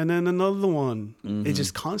Smalls, and then another one. It's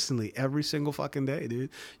just constantly, every single fucking day, dude.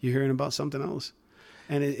 You're hearing about something else,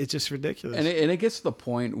 and it's just ridiculous. And it gets to the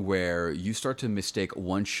point where you start to mistake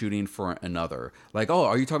one shooting for another. Like, oh,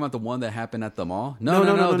 are you talking about the one that happened at the mall?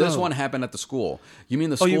 No. This one happened at the school. You mean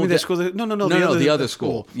the school? Oh, you mean the school? No. The other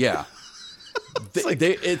school. Yeah. It's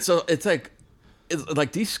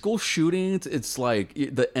like these school shootings. It's like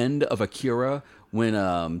the end of Akira, when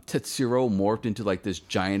Tetsuro morphed into like this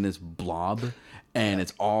giantess blob, and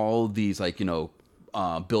it's all these like, you know,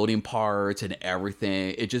 building parts and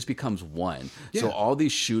everything. It just becomes one. Yeah. So all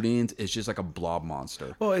these shootings is just like a blob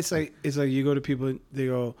monster. Well, it's like you go to people, they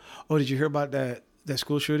go, oh, did you hear about that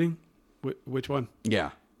school shooting? Which one? Yeah.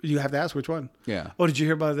 You have to ask which one. Yeah. Oh, did you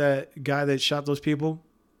hear about that guy that shot those people?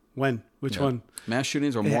 When? Which one? Mass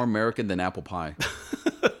shootings are more American than apple pie.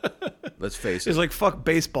 Let's face it. It's like fuck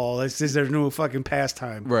baseball. It's just there's no fucking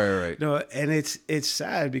pastime. Right. No, and it's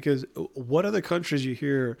sad because what other countries you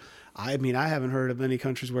hear? I mean, I haven't heard of any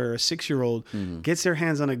countries where a 6-year-old gets their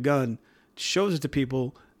hands on a gun, shows it to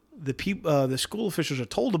people. The school officials are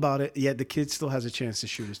told about it, yet the kid still has a chance to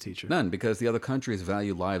shoot his teacher. None, because the other countries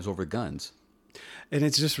value lives over guns. And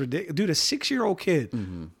it's just ridiculous. Dude, a 6-year-old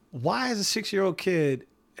kid. Why does a 6-year-old kid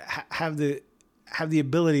have the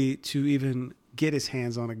ability to even get his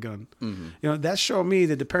hands on a gun? You know, that's showing me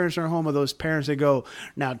that the parents are home of those parents that go,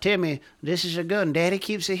 now, Timmy, this is a gun. Daddy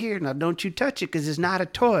keeps it here. Now, don't you touch it because it's not a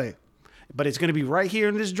toy. But it's going to be right here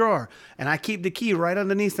in this drawer. And I keep the key right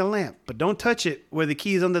underneath the lamp. But don't touch it where the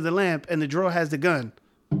key is under the lamp and the drawer has the gun.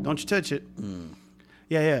 Don't you touch it.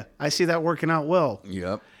 Yeah. I see that working out well.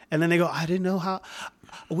 Yep. And then they go, I didn't know how.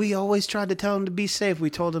 We always tried to tell them to be safe. We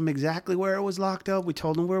told them exactly where it was locked up. We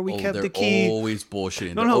told them where we kept the key. Always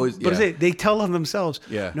bullshitting. No, always, but they tell on themselves.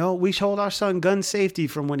 Yeah. No, we told our son gun safety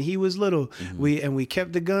from when he was little. We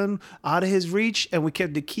kept the gun out of his reach and we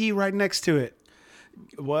kept the key right next to it.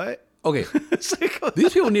 What? Okay. It's like,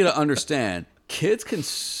 These people need to understand. Kids can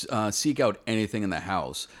seek out anything in the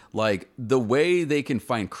house. Like the way they can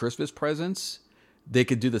find Christmas presents, they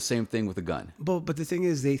could do the same thing with a gun. But the thing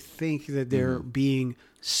is, they think that they're being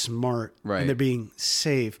smart and they're being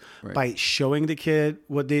safe by showing the kid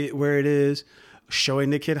where it is, showing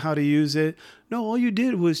the kid how to use it. No, all you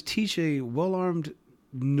did was teach a well-armed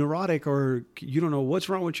neurotic or you don't know what's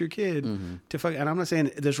wrong with your kid to fuck. And I'm not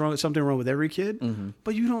saying there's something wrong with every kid,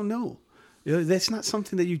 but you don't know. That's not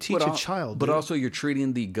something that you teach a child. But also, you're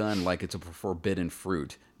treating the gun like it's a forbidden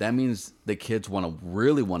fruit. That means the kids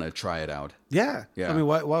really want to try it out. Yeah. I mean,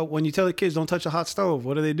 why when you tell the kids don't touch a hot stove,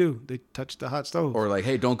 what do? They touch the hot stove. Or like,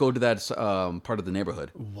 hey, don't go to that part of the neighborhood.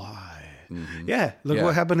 Why? Yeah. Look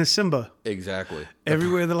what happened to Simba. Exactly.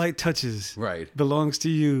 Everywhere the light touches, belongs to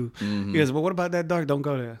you. He goes, well, what about that dog? Don't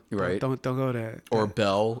go there. Right. Don't go there. Or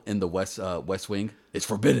Belle in the West Wing. It's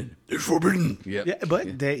forbidden. It's forbidden. Yep. Yeah,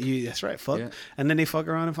 but that's right. Fuck. Yeah. And then they fuck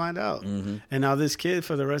around and find out. And now this kid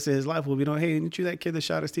for the rest of his life will be known, hey, ain't you that kid that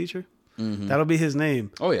shot his teacher? That'll be his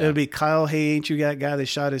name. Oh, yeah. It'll be Kyle, hey, ain't you that guy that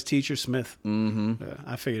shot his teacher, Smith?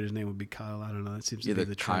 I figured his name would be Kyle. I don't know. It seems to be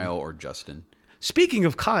the trend. Kyle or Justin. Speaking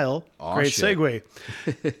of Kyle, great segue.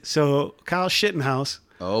 So Kyle Shittenhouse.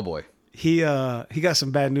 Oh, boy. He got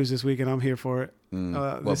some bad news this week, and I'm here for it.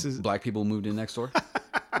 Black people moved in next door?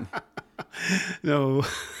 No,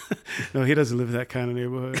 he doesn't live in that kind of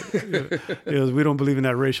neighborhood. He goes, we don't believe in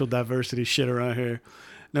that racial diversity shit around here.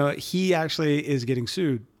 No, he actually is getting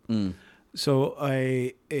sued. So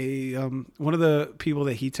one of the people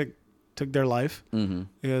that he took their life,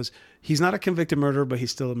 is he's not a convicted murderer, but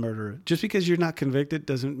he's still a murderer. Just because you're not convicted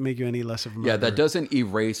doesn't make you any less of a murderer. Yeah, that doesn't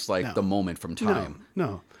erase the moment from time.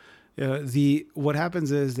 No. What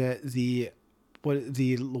happens is that the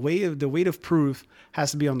weight of proof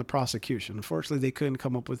has to be on the prosecution. Unfortunately, they couldn't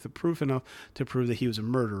come up with the proof enough to prove that he was a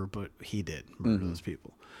murderer, but he did murder those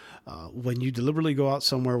people. When you deliberately go out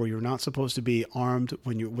somewhere where you're not supposed to be armed,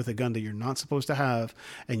 when you're with a gun that you're not supposed to have,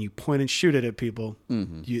 and you point and shoot it at people,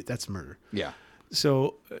 that's murder. Yeah.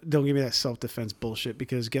 So don't give me that self-defense bullshit,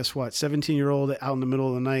 because guess what? 17-year-old out in the middle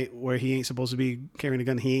of the night where he ain't supposed to be carrying a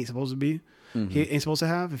gun he ain't supposed to be, he ain't supposed to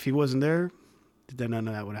have. If he wasn't there, then none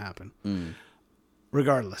of that would happen.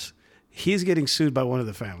 Regardless, he's getting sued by one of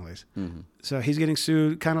the families. So he's getting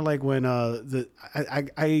sued kind of like when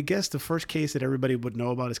I guess the first case that everybody would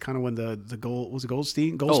know about is kind of when the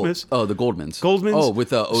Goldsmiths? Oh, the Goldmans. Oh, with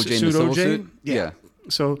OJ in the civil suit? Yeah.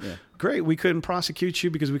 So great, we couldn't prosecute you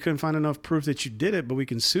because we couldn't find enough proof that you did it, but we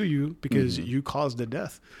can sue you because you caused the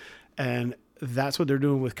death. And that's what they're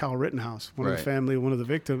doing with Kyle Rittenhouse. The family of one of the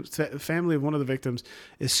victims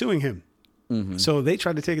is suing him. So they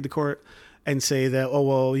tried to take it to court and say that, oh,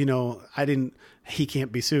 well, he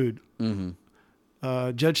can't be sued.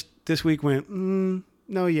 Judge this week went,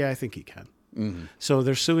 no, yeah, I think he can. So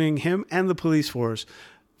they're suing him and the police force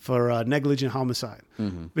for negligent homicide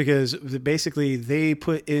because basically they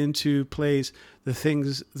put into place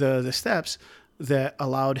the steps that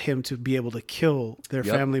allowed him to be able to kill their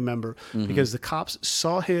family member because the cops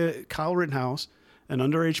saw Kyle Rittenhouse, an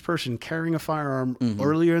underage person, carrying a firearm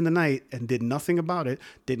earlier in the night and did nothing about it,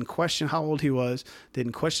 didn't question how old he was,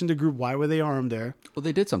 didn't question the group, why were they armed there? Well,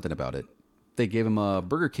 they did something about it. They gave him a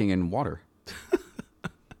Burger King and water.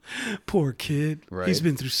 Poor kid. Right. He's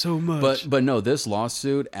been through so much. But no, this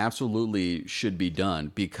lawsuit absolutely should be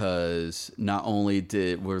done because not only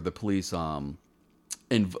were the police and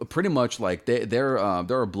pretty much like there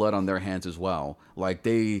are blood on their hands as well. Like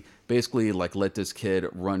they basically like let this kid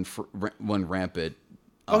run rampant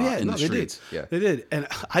in the streets. They did. Yeah. They did. And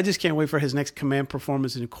I just can't wait for his next command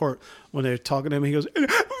performance in court when they're talking to him. He goes,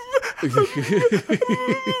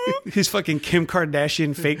 his fucking Kim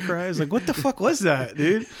Kardashian fake cries. Like, what the fuck was that,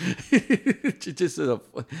 dude? Just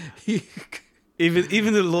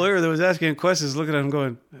Even the lawyer that was asking questions looking at him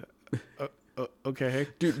going, okay.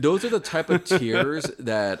 Dude, those are the type of tears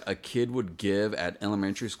that a kid would give at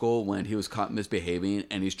elementary school when he was caught misbehaving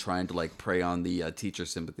and he's trying to like prey on the teacher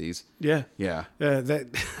sympathies. Yeah. Yeah. That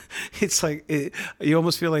it's like you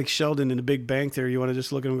almost feel like Sheldon in The Big Bang Theory. You want to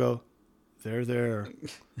just look at him and go, they're there.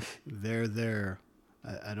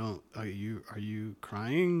 I don't. Are you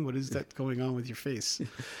crying? What is that going on with your face?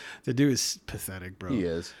 The dude is pathetic, bro. He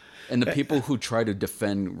is. And the people who try to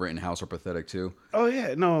defend Rittenhouse are pathetic too. Oh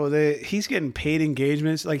yeah, no, he's getting paid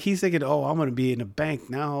engagements. Like he's thinking, oh, I'm gonna be in a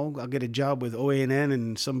bank now. I'll get a job with OAN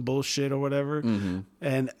and some bullshit or whatever. Mm-hmm.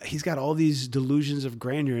 And he's got all these delusions of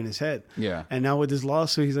grandeur in his head. Yeah. And now with this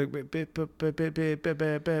lawsuit, he's like, Dude,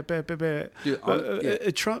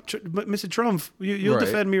 Trump, Mr. Trump, you'll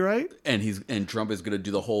defend me, right? And Trump is gonna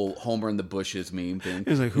do the whole Homer in the bushes meme thing.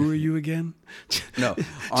 He's like, who are you again? No,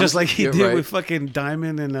 just like he did with fucking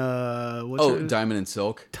Diamond and Diamond and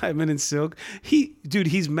Silk. Diamond and Silk.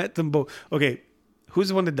 He's met them both. Okay, who's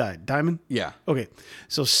the one that died? Diamond? Yeah. Okay,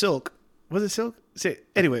 so Silk, was it Silk?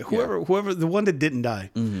 Anyway, whoever the one that didn't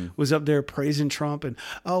die was up there praising Trump and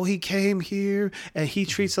he came here and he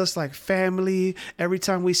treats us like family. Every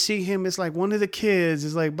time we see him, it's like one of the kids.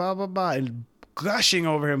 It's like blah blah blah and gushing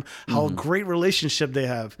over him how great relationship they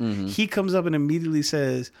have. He comes up and immediately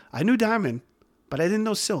says, "I knew Diamond, but I didn't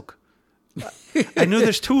know Silk." I knew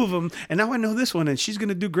there's two of them, and now I know this one, and she's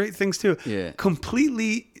gonna do great things too. Yeah,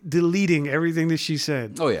 completely deleting everything that she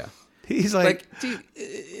said. Oh yeah, he's like dude,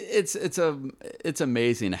 it's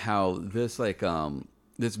amazing how this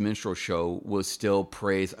this minstrel show will still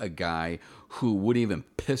praise a guy who wouldn't even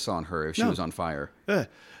piss on her if she was on fire. Yeah,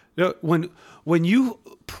 when you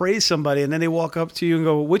praise somebody and then they walk up to you and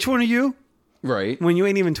go, "Which one are you?" Right. When you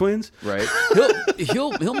ain't even twins. Right.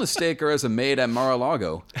 He'll mistake her as a maid at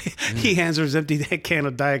Mar-a-Lago. He hands her his empty can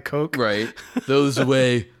of Diet Coke. Right. Those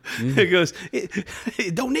away. He goes,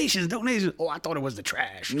 donations. Oh, I thought it was the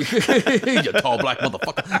trash. You tall black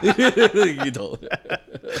motherfucker.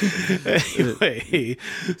 Anyway,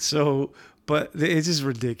 so... But it's just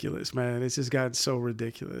ridiculous, man. It's just gotten so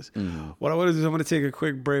ridiculous. What I want to do is I'm going to take a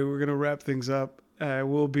quick break. We're going to wrap things up.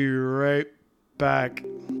 We'll be right back.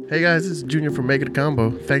 Hey guys, this is Junior from Make It a Combo.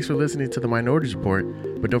 Thanks for listening to the Minorities Report.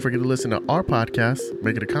 But don't forget to listen to our podcast,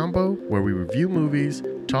 Make It a Combo, where we review movies,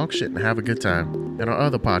 talk shit, and have a good time. And our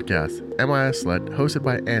other podcast, MIS Slut, hosted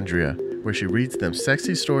by Andrea, where she reads them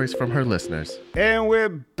sexy stories from her listeners. And we're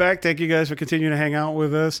back. Thank you guys for continuing to hang out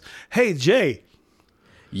with us. Hey, Jay.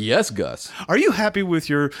 Yes, Gus. Are you happy with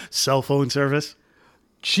your cell phone service?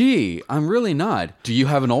 Gee, I'm really not. Do you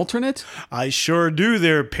have an alternate? I sure do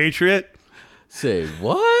there, Patriot. Say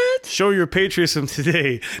what? Show your patriotism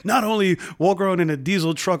today. Not only walk around in a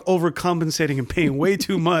diesel truck overcompensating and paying way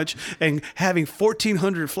too much and having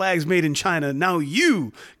 1,400 flags made in China, now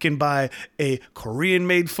you can buy a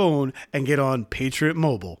Korean-made phone and get on Patriot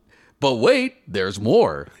Mobile. But wait, there's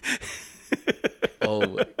more.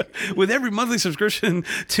 With every monthly subscription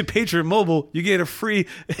to Patriot Mobile, you get a free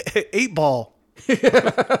 8-ball.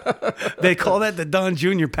 They call that the Don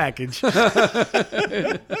Jr. package.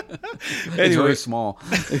 It's very small.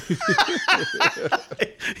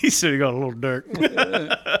 He said he got a little dirt.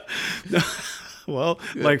 Well,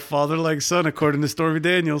 like father, like son, according to Stormy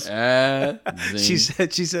Daniels. She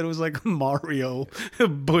said it was like Mario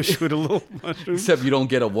Bush with a little mushroom. Except you don't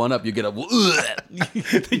get a 1-up, you get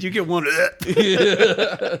a you get one.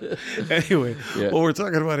 Anyway, what we're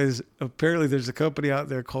talking about is apparently there's a company out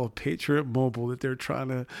there called Patriot Mobile that they're trying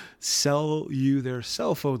to sell you their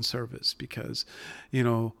cell phone service because,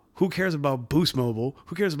 who cares about Boost Mobile?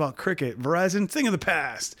 Who cares about Cricket? Verizon, thing of the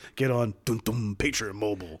past. Get on Patriot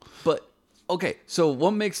Mobile. But okay, so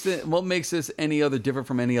what makes this any other different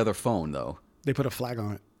from any other phone though? They put a flag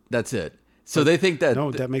on it. That's it. So they think that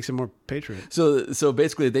that makes it more Patriot. So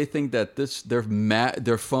basically, they think that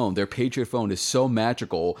their phone, their Patriot phone, is so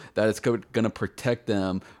magical that it's going to protect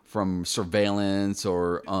them from surveillance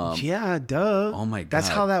or yeah, duh. Oh my god, that's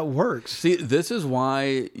how that works. See, this is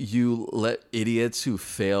why you let idiots who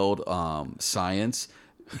failed science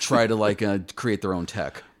try to create their own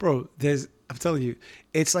tech, bro. I'm telling you,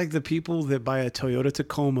 it's like the people that buy a Toyota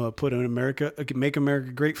Tacoma, put an Make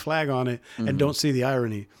America Great flag on it, and don't see the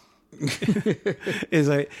irony.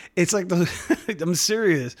 it's like those. I'm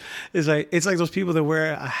serious. It's like those people that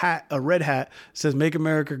wear a red hat says "Make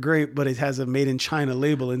America Great," but it has a "Made in China"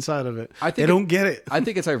 label inside of it. They don't get it. I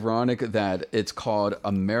think it's ironic that it's called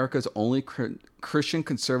America's only Christian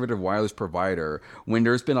conservative wireless provider when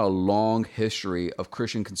there's been a long history of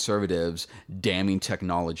Christian conservatives damning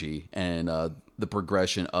technology and the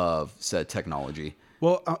progression of said technology.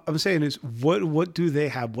 Well, I'm saying is what do they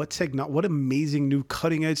have? What amazing new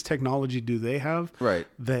cutting edge technology do they have? Right.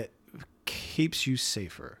 That keeps you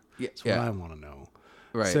safer. Yeah, That's what I want to know.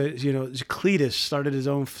 Right. So, Cletus started his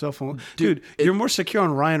own cell phone. Dude, you're more secure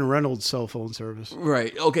on Ryan Reynolds' cell phone service.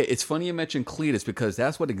 Right. Okay. It's funny you mentioned Cletus because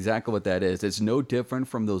that's exactly what that is. It's no different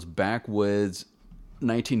from those backwoods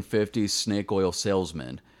 1950s snake oil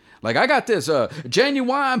salesmen. Like, I got this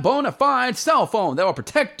genuine, bona fide cell phone that will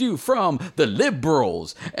protect you from the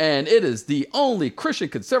liberals. And it is the only Christian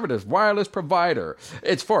conservative wireless provider.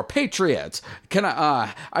 It's for patriots.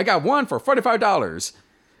 I got one for $45.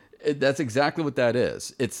 That's exactly what that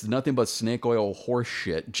is. It's nothing but snake oil horse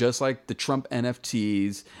shit, just like the Trump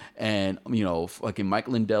NFTs and, fucking Mike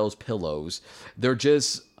Lindell's pillows. They're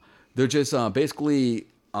just basically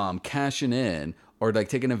cashing in or like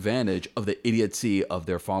taking advantage of the idiocy of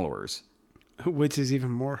their followers. Which is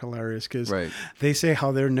even more hilarious because Right. they say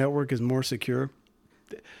how their network is more secure.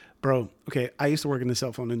 Bro, okay, I used to work in the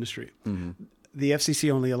cell phone industry. Mm-hmm. The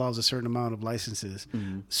FCC only allows a certain amount of licenses.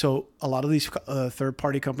 Mm-hmm. So a lot of these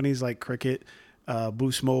third-party companies like Cricket,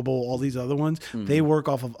 Boost Mobile, all these other ones, they work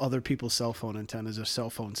off of other people's cell phone antennas or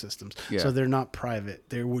cell phone systems. Yeah. So they're not private.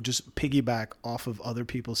 They will just piggyback off of other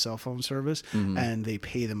people's cell phone service and they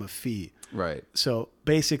pay them a fee. Right. So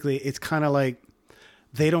basically, it's kind of like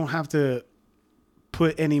they don't have to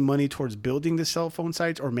put any money towards building the cell phone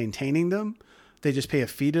sites or maintaining them. They just pay a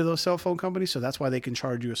fee to those cell phone companies. So that's why they can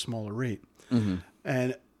charge you a smaller rate. Mm-hmm.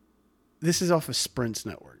 And this is off of Sprint's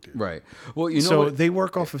network, dude. Right. Well, they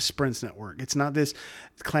work off of Sprint's network. It's not this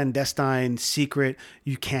clandestine, secret,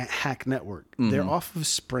 you can't hack network. Mm-hmm. They're off of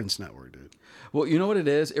Sprint's network, dude. Well, you know what it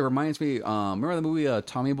is? It reminds me, remember the movie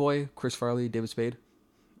Tommy Boy, Chris Farley, David Spade?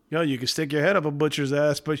 Yo, you can stick your head up a butcher's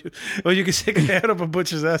ass, but you can stick your head up a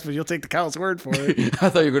butcher's ass, but you'll take the cow's word for it. I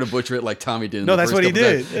thought you were going to butcher it like Tommy did. No, that's what he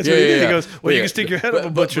did. That's what he did. He goes, "Well, you can stick your head up a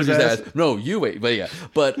butcher's ass." No, you wait. But yeah,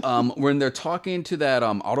 but when they're talking to that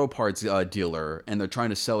auto parts dealer and they're trying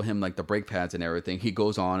to sell him like the brake pads and everything, he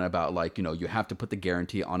goes on about like you have to put the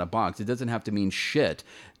guarantee on a box. It doesn't have to mean shit.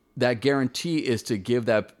 That guarantee is to give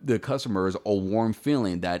the customers a warm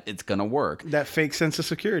feeling that it's going to work. That fake sense of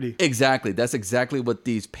security. Exactly. That's exactly what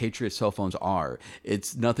these Patriot cell phones are.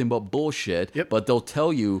 It's nothing but bullshit, but they'll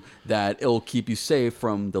tell you that it'll keep you safe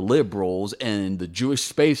from the liberals and the Jewish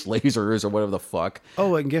space lasers or whatever the fuck.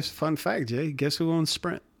 Oh, and fun fact, Jay, guess who owns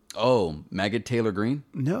Sprint? Oh, Maggot Taylor Green?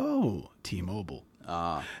 No, T-Mobile.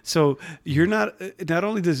 So you're not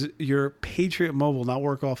only does your Patriot Mobile not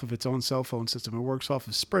work off of its own cell phone system, it works off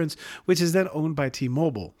of Sprint's, which is then owned by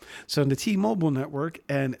T-Mobile. So in the T-Mobile network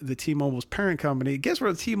and the T-Mobile's parent company, guess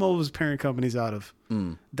where the T-Mobile's parent company's out of?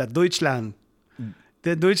 That Deutschland.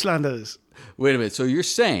 The Deutschlanders. Wait a minute. So you're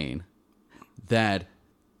saying that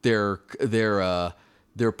their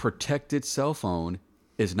protected cell phone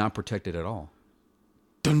is not protected at all?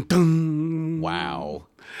 Dun, dun. Wow.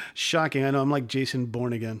 Shocking. I know. I'm like Jason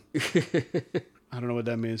Bourne again. I don't know what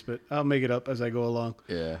that means, but I'll make it up as I go along.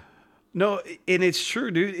 Yeah. No, and it's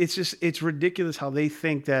true, dude. It's ridiculous how they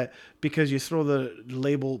think that because you throw the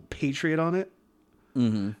label Patriot on it,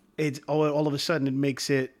 it's all of a sudden it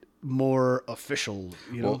makes it more official,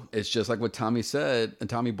 you know? Well, it's just like what Tommy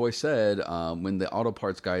Boy said, when the auto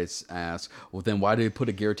parts guys asked, well, then why did they put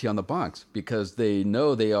a guarantee on the box? Because they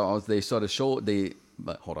know they saw the show,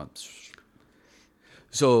 but hold on.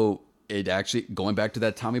 So it actually, going back to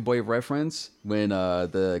that Tommy Boy reference, when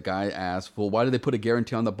the guy asked, well, why did they put a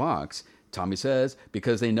guarantee on the box? Tommy says,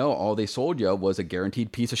 because they know all they sold you was a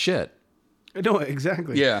guaranteed piece of shit. No,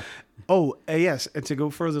 exactly. Yeah. Oh, yes. And to go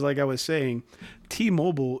further, like I was saying,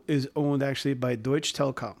 T-Mobile is owned actually by Deutsche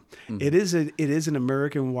Telekom. Mm-hmm. It is an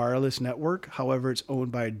American wireless network. However, it's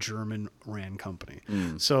owned by a German RAN company.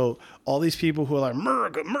 So all these people who are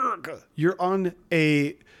like, America, you're on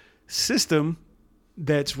a system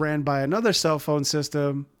that's ran by another cell phone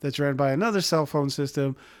system, that's ran by another cell phone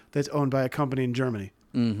system, that's owned by a company in Germany.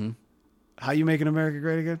 Mm-hmm. How you making America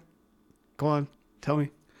great again? Go on, tell me.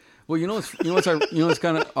 Well, you know what's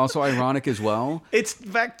kind of also ironic as well. It's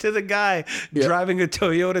back to the guy driving a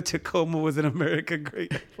Toyota Tacoma with an America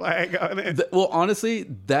Great flag on it. Well, honestly,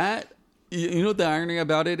 that you know what the irony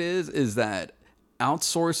about it is that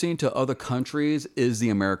outsourcing to other countries is the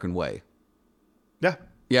American way. Yeah.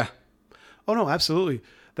 Yeah. Oh no, absolutely.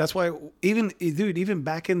 That's why even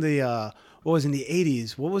back in the what was in the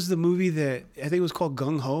 80s, what was the movie that I think it was called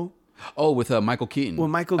Gung Ho? Oh, with Michael Keaton. Well,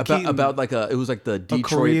 Michael Keaton about like it was like the Detroit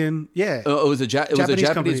Korean, yeah. It was a Japanese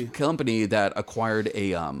Japanese company that acquired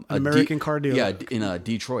an American car dealer. Yeah, in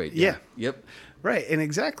Detroit. Yeah. Yep. Right, and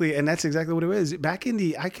that's exactly what it was. Back in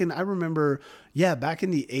the I remember, back in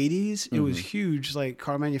the 80s, it was huge, like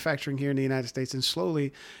car manufacturing here in the United States, and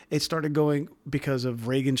slowly it started going because of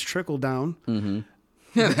Reagan's trickle down. Mm-hmm.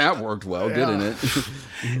 Yeah, that worked well, didn't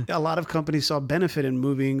it? A lot of companies saw benefit in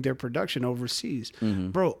moving their production overseas.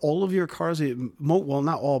 Bro, all of your cars, well,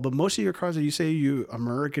 not all, but most of your cars that you say you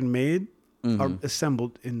American made are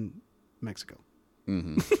assembled in Mexico.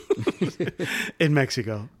 In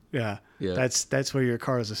Mexico. Yeah. That's where your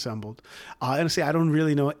car is assembled. Honestly, I don't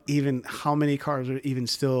really know even how many cars are even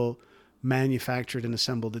still manufactured and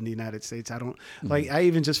assembled in the United States. I don't like. I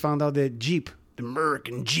even just found out that Jeep, the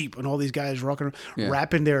American Jeep, and all these guys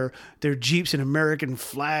wrapping their Jeeps in American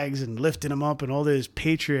flags and lifting them up and all this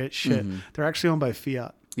patriot shit. They're actually owned by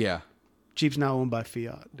Fiat. Yeah. Jeep's now owned by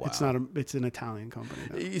Fiat. Wow. It's not. It's an Italian company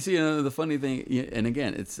now. You see, the funny thing, and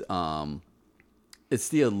again, it's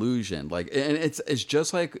the illusion, like, and it's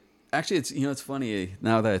just like, actually, it's funny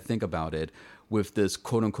now that I think about it. With this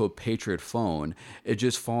quote unquote Patriot phone, it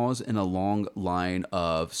just falls in a long line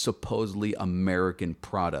of supposedly American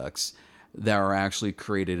products that are actually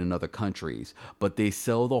created in other countries, but they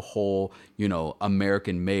sell the whole,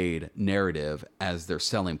 American made narrative as their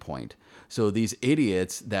selling point. So these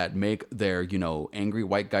idiots that make their, angry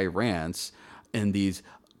white guy rants in these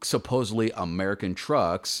supposedly American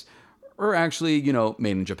trucks are actually,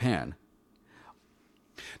 made in Japan.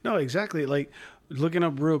 No, exactly. Like, looking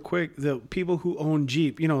up real quick, the people who own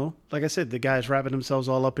Jeep, like I said, the guys wrapping themselves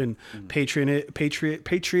all up in patriarchy.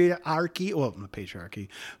 Well, not patriarchy.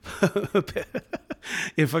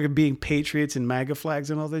 In fucking being patriots and MAGA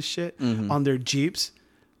flags and all this shit on their Jeeps.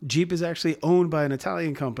 Jeep is actually owned by an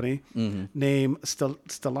Italian company named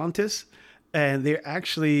Stellantis. And they're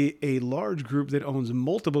actually a large group that owns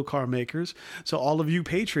multiple car makers. So all of you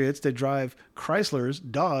patriots that drive Chryslers,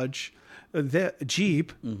 Dodge, the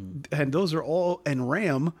Jeep, and those are all, and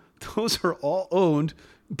Ram, those are all owned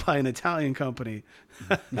by an Italian company.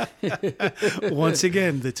 Once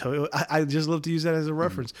again, the Toyota, I just love to use that as a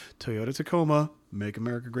reference. Toyota Tacoma, Make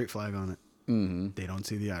America Great flag on it. They don't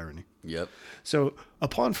see the irony. Yep. So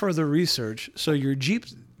upon further research, so your Jeep,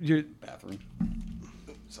 your bathroom.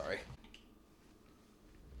 Sorry.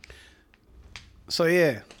 So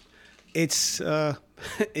yeah, it's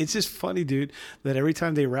just funny, dude, that every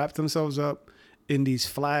time they wrap themselves up in these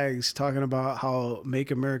flags talking about how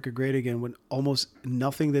make America great again, when almost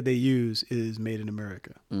nothing that they use is made in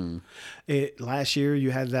America. Last year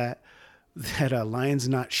you had that Lions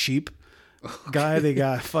Not Sheep guy. They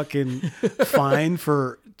got fucking fined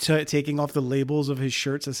for taking off the labels of his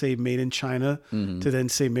shirts that say made in China to then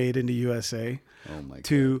say made in the USA. Oh my God.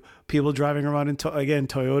 To people driving around in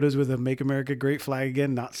Toyotas with a Make America Great flag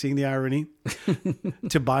again, not seeing the irony.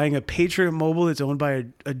 To buying a Patriot Mobile that's owned by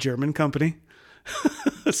a German company.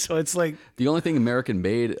 So it's like the only thing American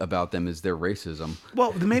made about them is their racism.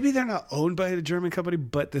 Well, maybe they're not owned by a German company,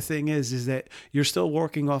 but the thing is that you're still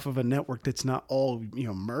working off of a network that's not all made in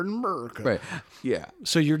America. Right. Yeah.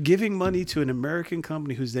 So you're giving money to an American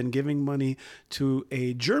company who's then giving money to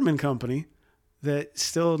a German company. That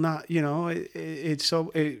still not, it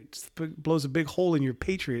blows a big hole in your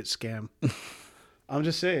Patriot scam. I'm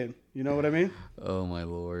just saying, you know what I mean? Oh my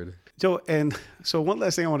Lord. So one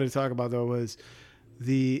last thing I wanted to talk about though was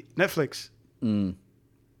the Netflix.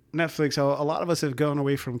 Netflix. A lot of us have gone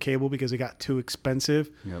away from cable because it got too expensive.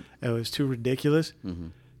 Yep. It was too ridiculous.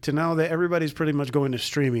 To now that everybody's pretty much going to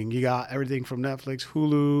streaming. You got everything from Netflix,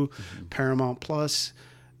 Hulu, Paramount Plus,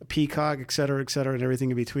 Peacock, et cetera, and everything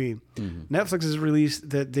in between. Netflix has released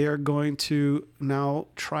that they're going to now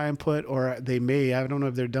try and put, or they may, I don't know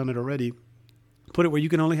if they've done it already, put it where you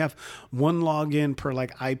can only have one login per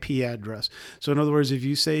like IP address. So in other words, if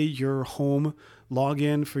you say your home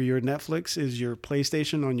login for your Netflix is your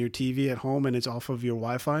PlayStation on your TV at home and it's off of your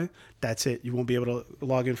Wi-Fi, that's it. You won't be able to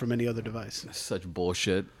log in from any other device. Such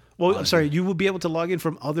bullshit. Well, I'm sorry, you will be able to log in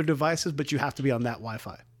from other devices, but you have to be on that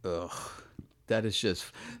Wi-Fi. Ugh. That is just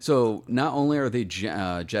so. Not only are they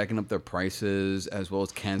jacking up their prices, as well as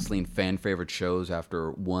canceling fan favorite shows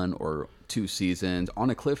after 1 or 2 seasons on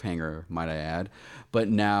a cliffhanger, might I add. But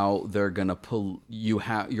now they're gonna pull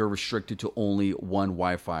you're restricted to only one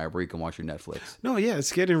Wi-Fi where you can watch your Netflix. No, yeah,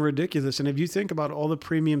 it's getting ridiculous. And if you think about all the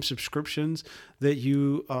premium subscriptions that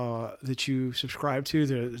you subscribe to,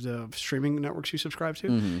 the streaming networks you subscribe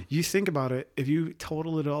to, you think about it. If you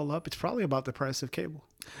total it all up, it's probably about the price of cable.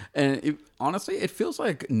 And honestly, it feels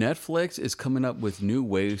like Netflix is coming up with new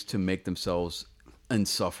ways to make themselves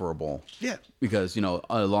insufferable. Yeah. Because,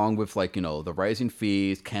 along with the rising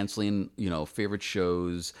fees, canceling, favorite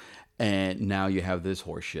shows, and now you have this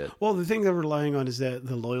horse shit. Well, the thing they're relying on is that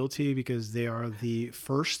the loyalty, because they are the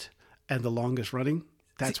first and the longest running.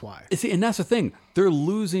 That's why. See, and that's the thing. They're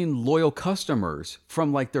losing loyal customers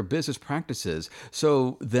from their business practices.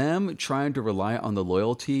 So them trying to rely on the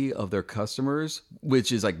loyalty of their customers,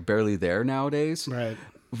 which is barely there nowadays, right,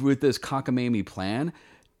 with this cockamamie plan,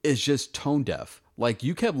 is just tone deaf.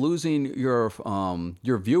 You kept losing your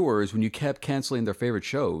viewers when you kept canceling their favorite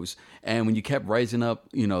shows, and when you kept rising up,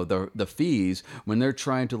 the fees when they're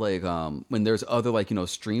trying to when there's other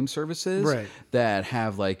stream services, right, that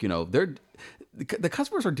have they're. The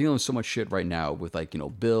customers are dealing with so much shit right now with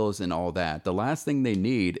bills and all that. The last thing they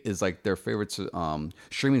need is their favorite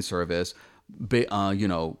streaming service,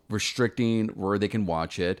 restricting where they can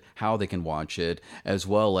watch it, how they can watch it, as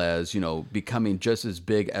well as becoming just as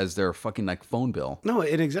big as their fucking phone bill. No,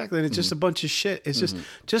 and exactly, and it's just a bunch of shit. It's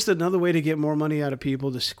just another way to get more money out of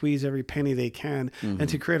people, to squeeze every penny they can, and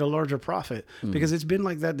to create a larger profit. Because it's been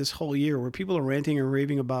like that this whole year, where people are ranting and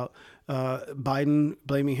raving about Biden,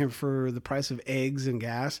 blaming him for the price of eggs and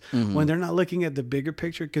gas, when they're not looking at the bigger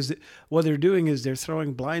picture. Because what they're doing is they're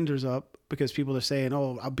throwing blinders up, because people are saying,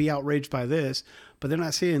 "Oh, I'll be outraged by this," but they're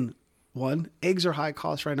not seeing, one, eggs are high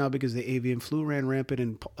cost right now because the avian flu ran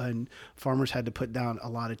rampant, and farmers had to put down a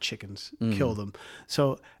lot of chickens, kill them.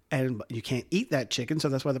 So, and you can't eat that chicken, so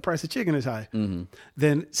that's why the price of chicken is high.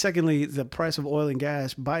 Then, secondly, the price of oil and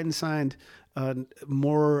gas. Biden signed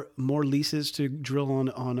more leases to drill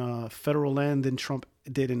on federal land than Trump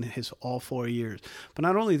did in his all 4 years. But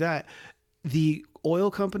not only that, the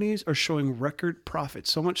oil companies are showing record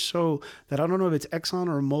profits, so much so that I don't know if it's Exxon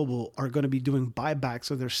or Mobil are going to be doing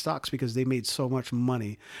buybacks of their stocks because they made so much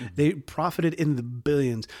money. They profited in the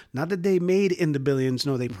billions. Not that they made in the billions.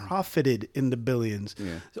 No, they profited in the billions.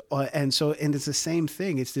 Yeah. And it's the same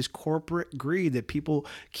thing. It's this corporate greed that people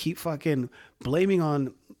keep fucking blaming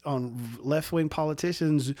on left-wing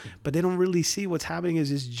politicians, but they don't really see what's happening.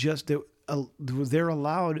 Is just that they're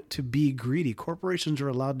allowed to be greedy. Corporations are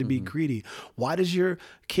allowed to be greedy. Why does your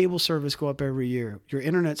cable service go up every year? Your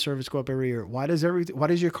internet service go up every year? Why does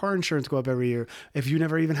your car insurance go up every year if you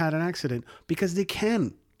never even had an accident? Because they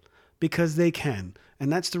can.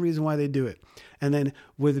 And that's the reason why they do it. And then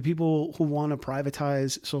with the people who want to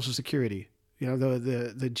privatize Social Security,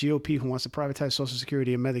 the GOP who wants to privatize Social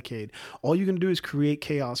Security and Medicaid, all you're going to do is create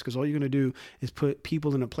chaos, because all you're going to do is put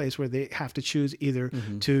people in a place where they have to choose either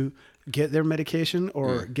to get their medication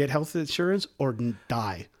or get health insurance or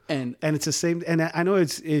die. And it's the same. And I know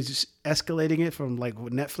it's escalating it from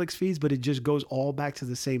Netflix fees, but it just goes all back to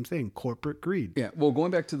the same thing: corporate greed. Yeah. Well,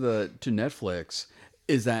 going back to Netflix,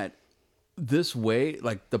 is that this way,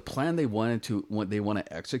 the plan they want to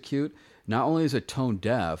execute, not only is it tone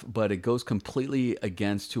deaf, but it goes completely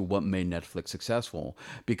against to what made Netflix successful.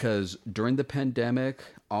 Because during the pandemic,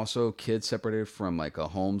 also kids separated from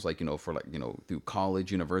homes, through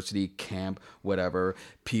college, university, camp, whatever,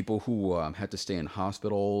 people who had to stay in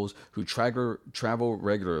hospitals, who travel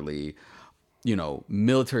regularly,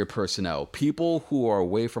 military personnel, people who are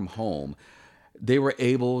away from home, they were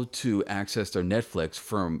able to access their Netflix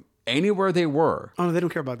from anywhere they were. Oh, no, they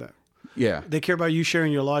don't care about that. Yeah. They care about you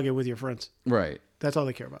sharing your login with your friends. Right. That's all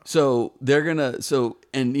they care about. So they're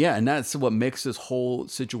and that's what makes this whole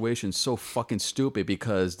situation so fucking stupid,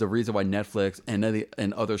 because the reason why Netflix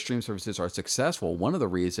and other stream services are successful, one of the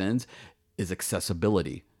reasons is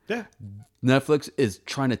accessibility. Yeah. Netflix is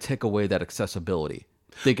trying to take away that accessibility,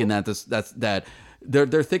 thinking that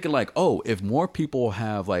they're thinking oh, if more people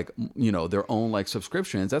have their own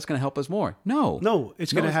subscriptions, that's going to help us more. No,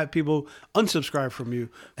 it's going to have people unsubscribe from you.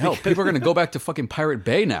 Hell, people are going to go back to fucking Pirate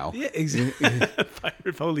Bay now. Yeah, exactly.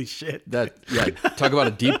 Holy shit. Talk about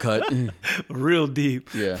a deep cut. Real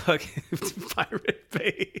deep. Yeah. Fucking Pirate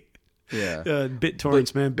Bay. Yeah.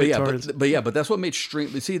 BitTorrents, man. BitTorrents. But that's what made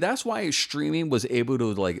see, that's why streaming was able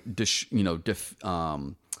to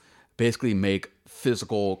basically make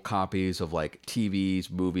physical copies of TVs,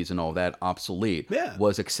 movies, and all that obsolete.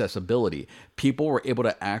 Was accessibility. People were able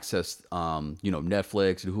to access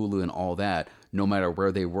Netflix and Hulu and all that no matter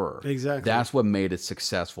where they were. Exactly. That's what made it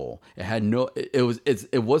successful.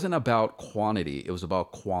 It wasn't about quantity, it was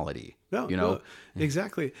about quality. No, you know,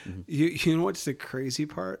 exactly. You know what's the crazy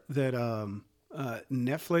part? That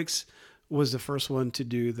Netflix was the first one to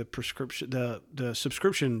do the the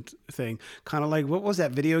subscription thing. Kind of like, what was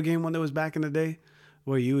that video game one that was back in the day,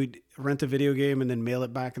 where you would rent a video game and then mail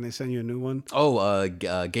it back and they send you a new one? Oh,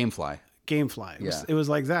 GameFly. GameFly. Yeah. It was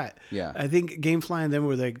like that. Yeah. I think GameFly and them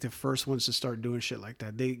were like the first ones to start doing shit like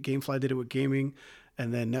that. GameFly did it with gaming,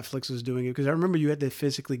 and then Netflix was doing it, because I remember you had to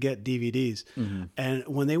physically get DVDs. And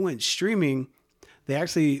when they went streaming, they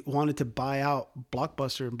actually wanted to buy out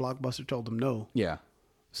Blockbuster, and Blockbuster told them no. Yeah.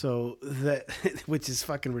 So that, which is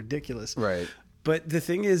fucking ridiculous. Right. But the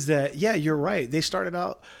thing is that, yeah, you're right. They started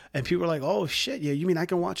out and people were like, oh shit, yeah, you mean I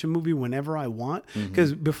can watch a movie whenever I want?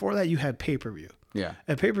 Because before that you had pay-per-view. Yeah.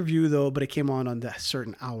 At pay-per-view though, but it came on that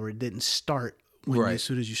certain hour. It didn't start as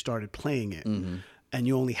soon as you started playing it. And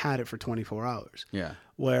you only had it for 24 hours. Yeah.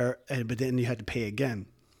 But then you had to pay again.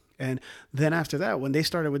 And then after that, when they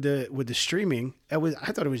started with the streaming, I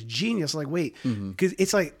thought it was genius. Like, wait, because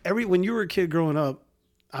it's like when you were a kid growing up,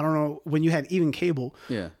 I don't know, when you had even cable,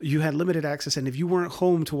 you had limited access. And if you weren't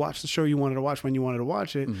home to watch the show you wanted to watch when you wanted to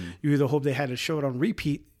watch it, you either hope they had to show it on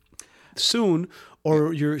repeat soon,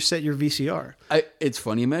 or you set your VCR. It's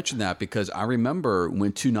funny you mentioned that, because I remember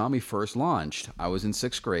when Toonami first launched, I was in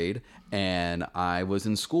 6th grade and I was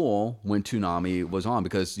in school when Toonami was on,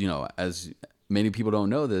 because, you know, as many people don't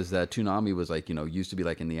know this, that Toonami was like, you know, used to be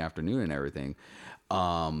like in the afternoon and everything.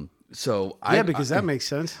 Because that makes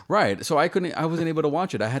sense. Right. So I wasn't able to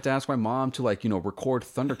watch it. I had to ask my mom to, like, you know, record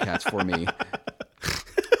Thundercats for me.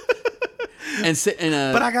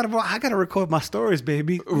 But I gotta record my stories,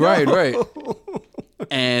 baby. Right.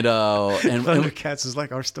 And Thundercats is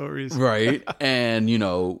like our stories. Right. And, you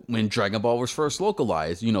know, when Dragon Ball was first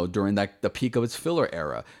localized, you know, during the peak of its filler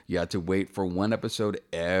era, you had to wait for one episode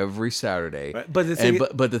every Saturday. Right. But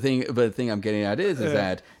the thing I'm getting at is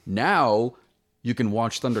that now you can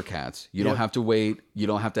watch Thundercats. You don't have to wait. You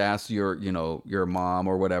don't have to ask your mom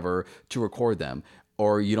or whatever to record them.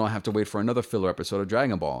 Or you don't have to wait for another filler episode of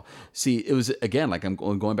Dragon Ball. See, it was, again, like, I'm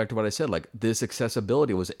going back to what I said, like, this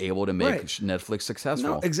accessibility was able to make Netflix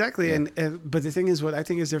successful. No, exactly. Yeah. But the thing is, what I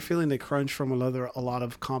think is they're feeling the crunch from a lot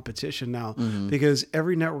of competition now, because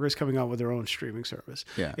every network is coming out with their own streaming service.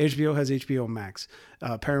 Yeah. HBO has HBO Max.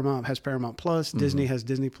 Paramount has Paramount Plus. Disney has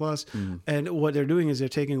Disney Plus. And what they're doing is they're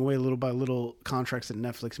taking away little by little contracts that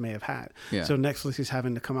Netflix may have had. Yeah. So Netflix is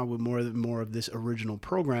having to come out with more of this original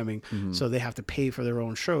programming. So they have to pay for their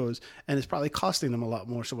own shows, and it's probably costing them a lot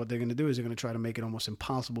more. So what they're going to do is they're going to try to make it almost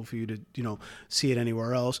impossible for you to, you know, see it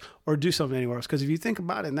anywhere else or do something anywhere else. Because if you think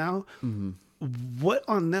about it now, what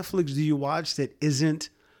on Netflix do you watch that isn't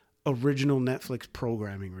original Netflix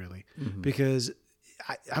programming, really? Because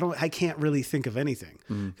I can't really think of anything,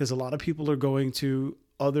 because a lot of people are going to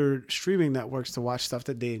other streaming networks to watch stuff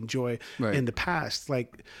that they enjoy in the past,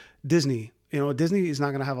 like Disney. You know, Disney is not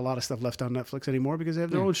going to have a lot of stuff left on Netflix anymore because they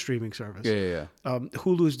have their own streaming service.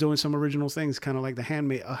 Hulu's doing some original things, kind of like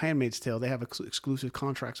Handmaid's Tale. They have exclusive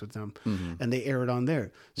contracts with them, and they air it on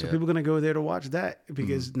there. So people are going to go there to watch that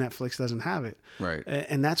because Netflix doesn't have it. Right.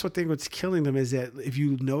 And that's what's killing them, is that if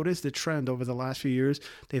you notice the trend over the last few years,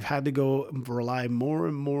 they've had to go rely more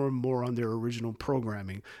and more and more on their original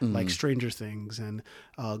programming, like Stranger Things and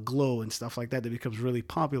Glow and stuff like that becomes really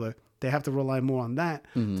popular. They have to rely more on that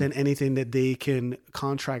than anything that they can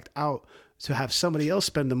contract out to have somebody else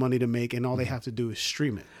spend the money to make, and all they have to do is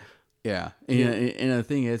stream it. Yeah. And the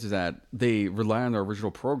thing is that they rely on their original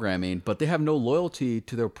programming, but they have no loyalty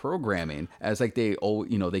to their programming, as like they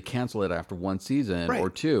cancel it after one season or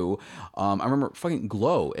two. I remember fucking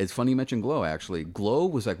Glow. It's funny you mentioned Glow, actually. Glow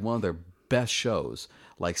was like one of their best shows.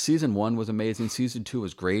 Like season 1 was amazing. Season 2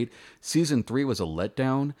 was great. Season 3 was a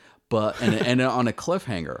letdown, but and on a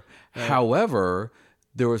cliffhanger. Right. However,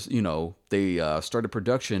 there was, they started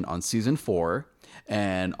production on season 4,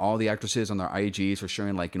 and all the actresses on their IGs were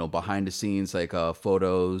showing behind the scenes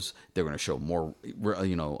photos. They were going to show more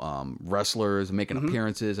wrestlers making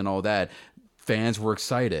appearances and all that. Fans were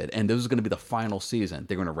excited, and this was going to be the final season.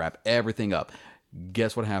 They're going to wrap everything up.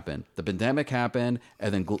 Guess what happened? The pandemic happened,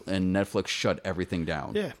 and then Netflix shut everything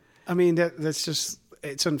down. Yeah, I mean that's just,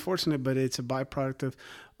 it's unfortunate, but it's a byproduct of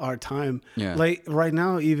our time. Yeah. Like right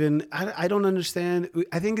now, even I don't understand.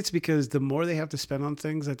 I think it's because the more they have to spend on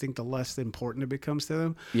things, I think the less important it becomes to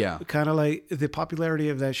them. Yeah. Kind of like the popularity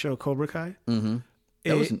of that show Cobra Kai. Mm-hmm.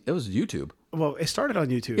 It was YouTube. Well, it started on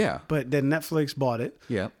YouTube. Yeah. But then Netflix bought it.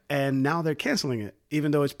 Yeah. And now they're canceling it, even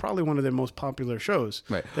though it's probably one of their most popular shows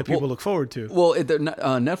that people look forward to. Well,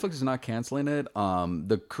 Netflix is not canceling it.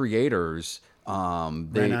 The creators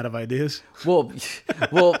ran out of ideas. Well,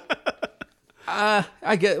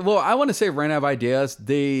 I get. Well, I want to say ran out of ideas.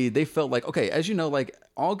 They felt like, okay, as you know, like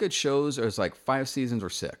all good shows are like 5 seasons or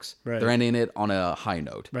 6. Right. They're ending it on a high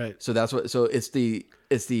note. Right. So that's what. So it's the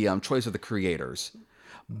choice of the creators,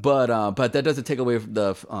 but that doesn't take away from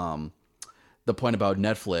the point about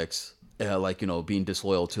Netflix. Like, you know, being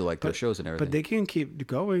disloyal to like their shows and everything. But they can keep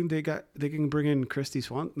going. They can bring in not Christy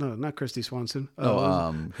Swanson.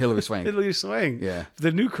 Hilary Swank. Hilary Swank. Yeah.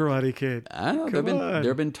 The new Karate Kid. I don't know.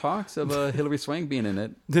 There have been talks of Hilary Swank being in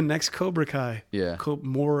it. The next Cobra Kai. Yeah.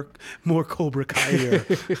 More Cobra Kai here.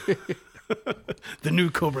 The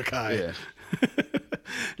new Cobra Kai. Yeah.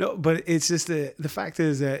 No, but it's just the fact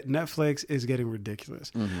is that Netflix is getting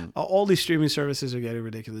ridiculous. All these streaming services are getting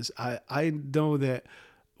ridiculous. I know that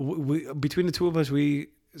we between the two of us, we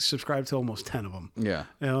subscribe to almost 10 of them. Yeah.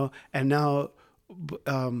 You know, and now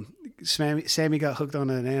Sammy got hooked on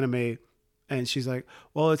an anime, and she's like,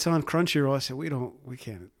 "Well, it's on Crunchyroll." I said, "We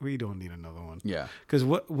don't need another one." Yeah. Because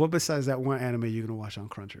what besides that one anime you gonna watch on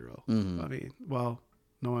Crunchyroll? I mean, well,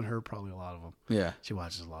 knowing her, probably a lot of them. Yeah. She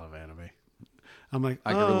watches a lot of anime. I'm like,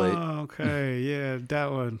 I can relate. Okay, yeah,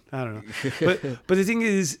 that one. I don't know. But the thing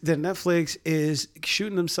is that Netflix is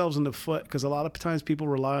shooting themselves in the foot because a lot of times people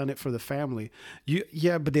rely on it for the family.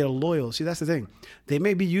 But they're loyal. See, that's the thing. They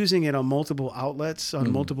may be using it on multiple outlets,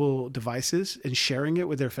 on multiple devices, and sharing it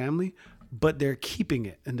with their family, but they're keeping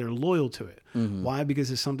it and they're loyal to it. Why?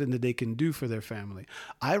 Because it's something that they can do for their family.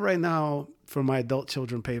 I right now, for my adult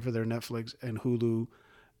children, pay for their Netflix and Hulu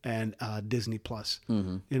and Disney Plus.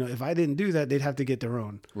 You know, if I didn't do that, they'd have to get their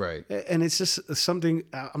own. Right. And it's just something,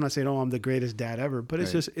 I'm not saying, I'm the greatest dad ever, but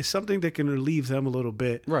it's something that can relieve them a little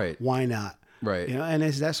bit. Right. Why not? Right. You know, and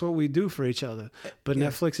that's what we do for each other. But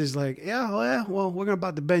Netflix is like, well, we're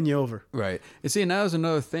about to bend you over. Right. And see, and that was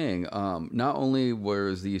another thing. Not only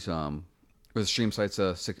was these were the stream sites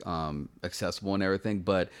accessible and everything,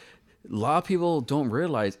 but a lot of people don't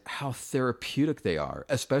realize how therapeutic they are,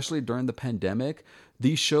 especially during the pandemic.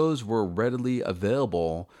 These shows were readily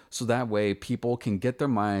available, so that way people can get their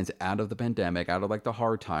minds out of the pandemic, out of like the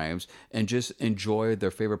hard times, and just enjoy their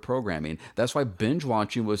favorite programming. That's why binge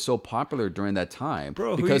watching was so popular during that time,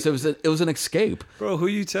 because it was an escape. Bro, who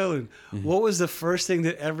you telling? What was the first thing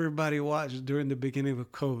that everybody watched during the beginning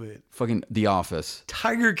of COVID? Fucking The Office.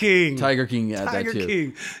 Tiger King. Yeah, Tiger that too.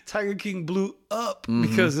 King. Tiger King blew up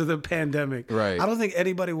because of the pandemic. Right. I don't think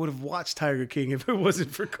anybody would have watched Tiger King if it wasn't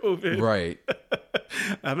for COVID. Right.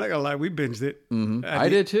 I'm not gonna lie, we binged it. I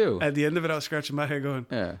did too. At the end of it, I was scratching my head, going,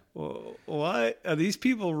 "Yeah, well, what are these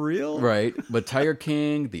people real?" Right. But Tiger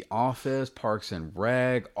King, The Office, Parks and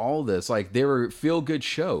Rec, all this, like they were feel good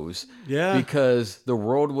shows. Yeah. Because the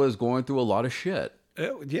world was going through a lot of shit.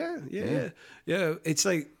 Yeah. It's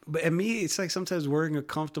like, but at me, it's like sometimes wearing a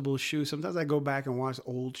comfortable shoe. Sometimes I go back and watch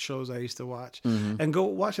old shows I used to watch and go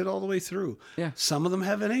watch it all the way through. Yeah. Some of them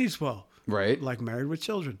haven't aged well. Right. Like Married with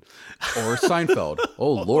Children. Or Seinfeld.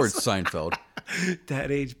 Oh, Lord, Seinfeld.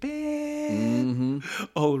 That age bad.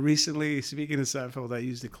 Oh, recently, speaking of Seinfeld, I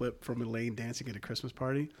used a clip from Elaine dancing at a Christmas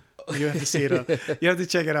party. You have to see it. You have to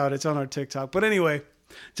check it out. It's on our TikTok. But anyway,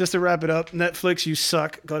 just to wrap it up, Netflix, you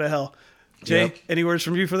suck. Go to hell. Jay, any words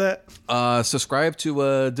from you for that? Subscribe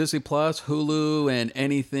to Disney Plus, Hulu, and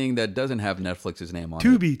anything that doesn't have Netflix's name on it.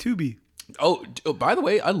 Tubi. Oh, by the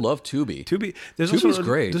way, I love Tubi. Tubi's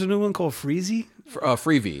great. There's a new one called Freezy.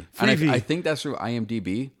 Freevee. And I think that's through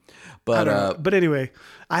IMDb. But but anyway,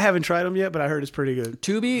 I haven't tried them yet, but I heard it's pretty good.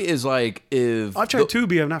 Tubi is like if I've tried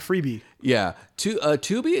Tubi, I'm not Freebie. Yeah,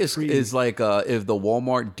 Tubi is like if the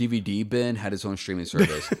Walmart DVD bin had its own streaming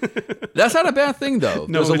service. That's not a bad thing though.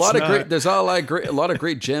 No, there's a lot of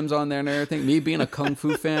great gems on there and everything. Me being a kung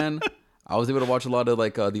fu fan, I was able to watch a lot of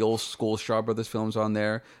like the old school Shaw Brothers films on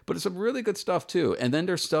there, but it's some really good stuff too. And then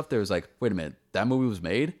there's stuff there's like, wait a minute, that movie was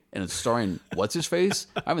made and it's starring what's his face?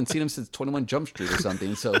 I haven't seen him since 21 Jump Street or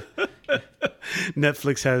something. So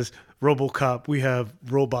Netflix has RoboCop. We have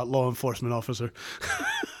Robot Law Enforcement Officer.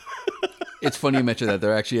 It's funny you mentioned that.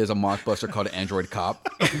 There actually is a mockbuster called Android Cop.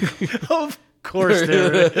 Of course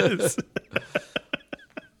there is.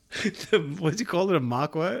 What'd you call it? A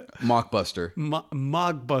mock what? Mockbuster.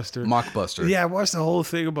 Mockbuster. Mockbuster. Yeah, I watched the whole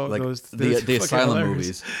thing about like those. The asylum hilarious.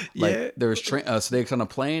 movies. Like there was snakes on a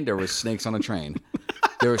plane. There was snakes on a train.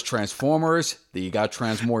 There was Transformers. Then you got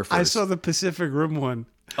Transmorphers. I saw the Pacific Rim one.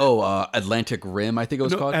 Oh, Atlantic Rim, I think it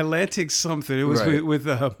was called. Atlantic something. It was with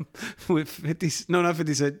 50. No, not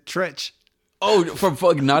 50 Cent. Tretch. Oh, from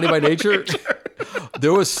fucking Naughty by Nature.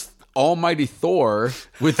 There was Almighty Thor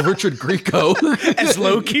with Richard Grieco as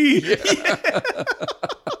Loki. Yeah.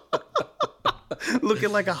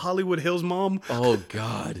 Looking like a Hollywood Hills mom. Oh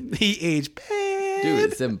God, he aged bad.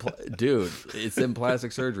 it's in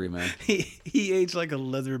plastic surgery, man. He aged like a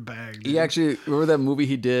leather bag. Dude. He actually, remember that movie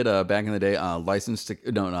he did back in the day, License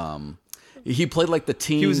to he played like the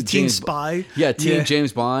teen. He was a teen spy. Yeah,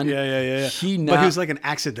 James Bond. Yeah. But he was like an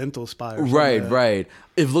accidental spy. Or right.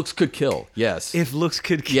 If looks could kill, yes. If looks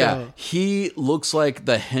could kill. Yeah, he looks like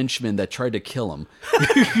the henchman that tried to kill him.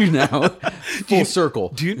 Full circle.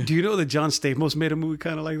 Do you know that John Stamos made a movie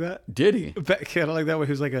kind of like that? Did he? Kind of like that, where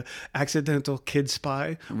he was like an accidental kid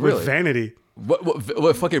spy Really? with Vanity.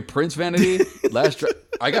 What fucking Prince Vanity?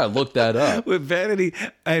 I gotta look that up. With Vanity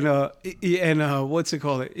and what's it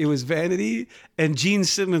called? It was Vanity and Gene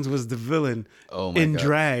Simmons was the villain in God.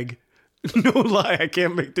 drag. No lie, I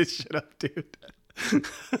can't make this shit up, dude.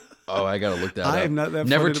 Oh, I gotta look that up. I am not that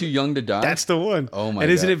Never funny Too Young to Die. That's the one. Oh my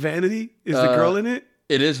And isn't God. it Vanity? Is the girl in it?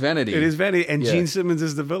 It is Vanity. It is Vanity, and Yeah. Gene Simmons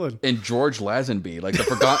is the villain. And George Lazenby, like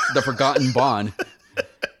the forgotten Bond.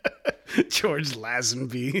 George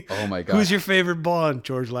Lazenby. Oh my God. Who's your favorite Bond?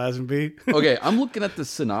 George Lazenby. Okay, I'm looking at the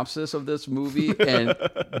synopsis of this movie, and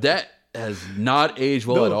that has not aged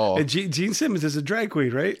well at all. And Gene Simmons is a drag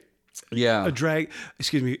queen, right? Yeah.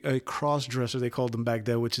 A cross dresser they called them back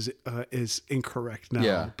then, which is incorrect now.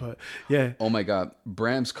 Yeah. But yeah. Oh my God,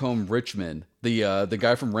 Bramscombe Richmond, the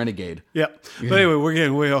guy from Renegade. Yeah. But anyway, we're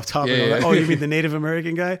getting way off topic. Yeah. Oh, you mean the Native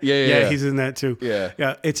American guy? Yeah. He's in that too. Yeah.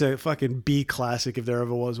 Yeah. It's a fucking B classic if there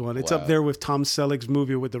ever was one. It's up there with Tom Selleck's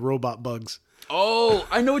movie with the robot bugs. Oh,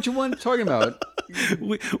 I know what you want talking about.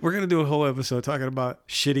 We're gonna do a whole episode talking about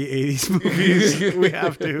shitty 80s movies. We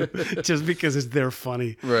have to, just because they're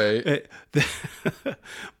funny. Right.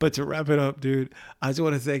 But to wrap it up, dude, I just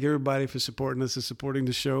want to thank everybody for supporting us and supporting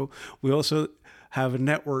the show. We also have a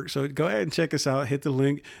network, so go ahead and check us out. Hit the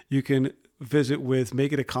link. You can visit with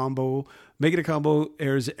Make It a Combo. Make It a Combo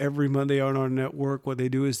airs every Monday on our network. What they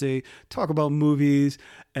do is they talk about movies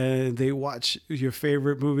and they watch your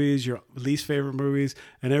favorite movies, your least favorite movies,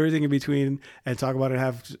 and everything in between, and talk about it,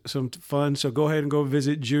 have some fun. So go ahead and go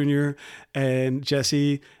visit Junior and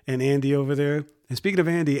Jesse and Andy over there. And speaking of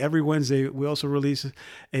Andy, every Wednesday we also release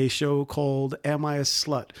a show called Am I a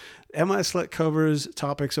Slut? Am I a Slut covers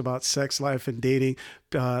topics about sex life and dating.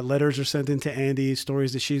 Letters are sent into Andy,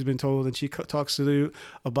 stories that she's been told, and she talks to you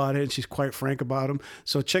about it, and she's quite frank about them.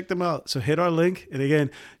 So check them out. So hit our link. And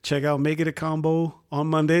again, check out Make It a Combo on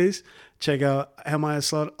Mondays. Check out Am I a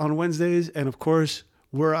Slut on Wednesdays. And of course,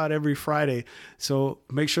 we're out every Friday. So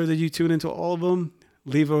make sure that you tune into all of them.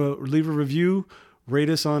 Leave a review. Rate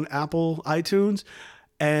us on Apple iTunes.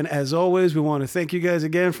 And as always, we want to thank you guys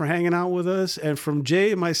again for hanging out with us. And from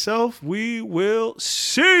Jay and myself, we will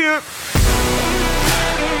see you.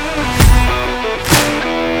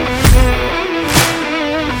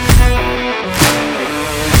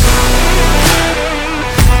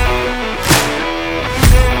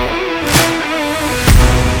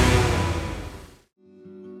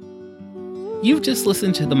 You've just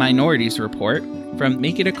listened to The Minorities Report from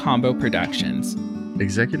Make It a Combo Productions.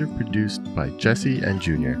 Executive produced by Jesse and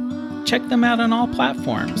Junior. Check them out on all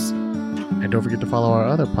platforms. And don't forget to follow our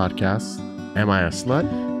other podcasts, Am I a Slut?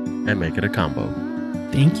 And Make It a Combo.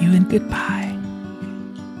 Thank you and goodbye.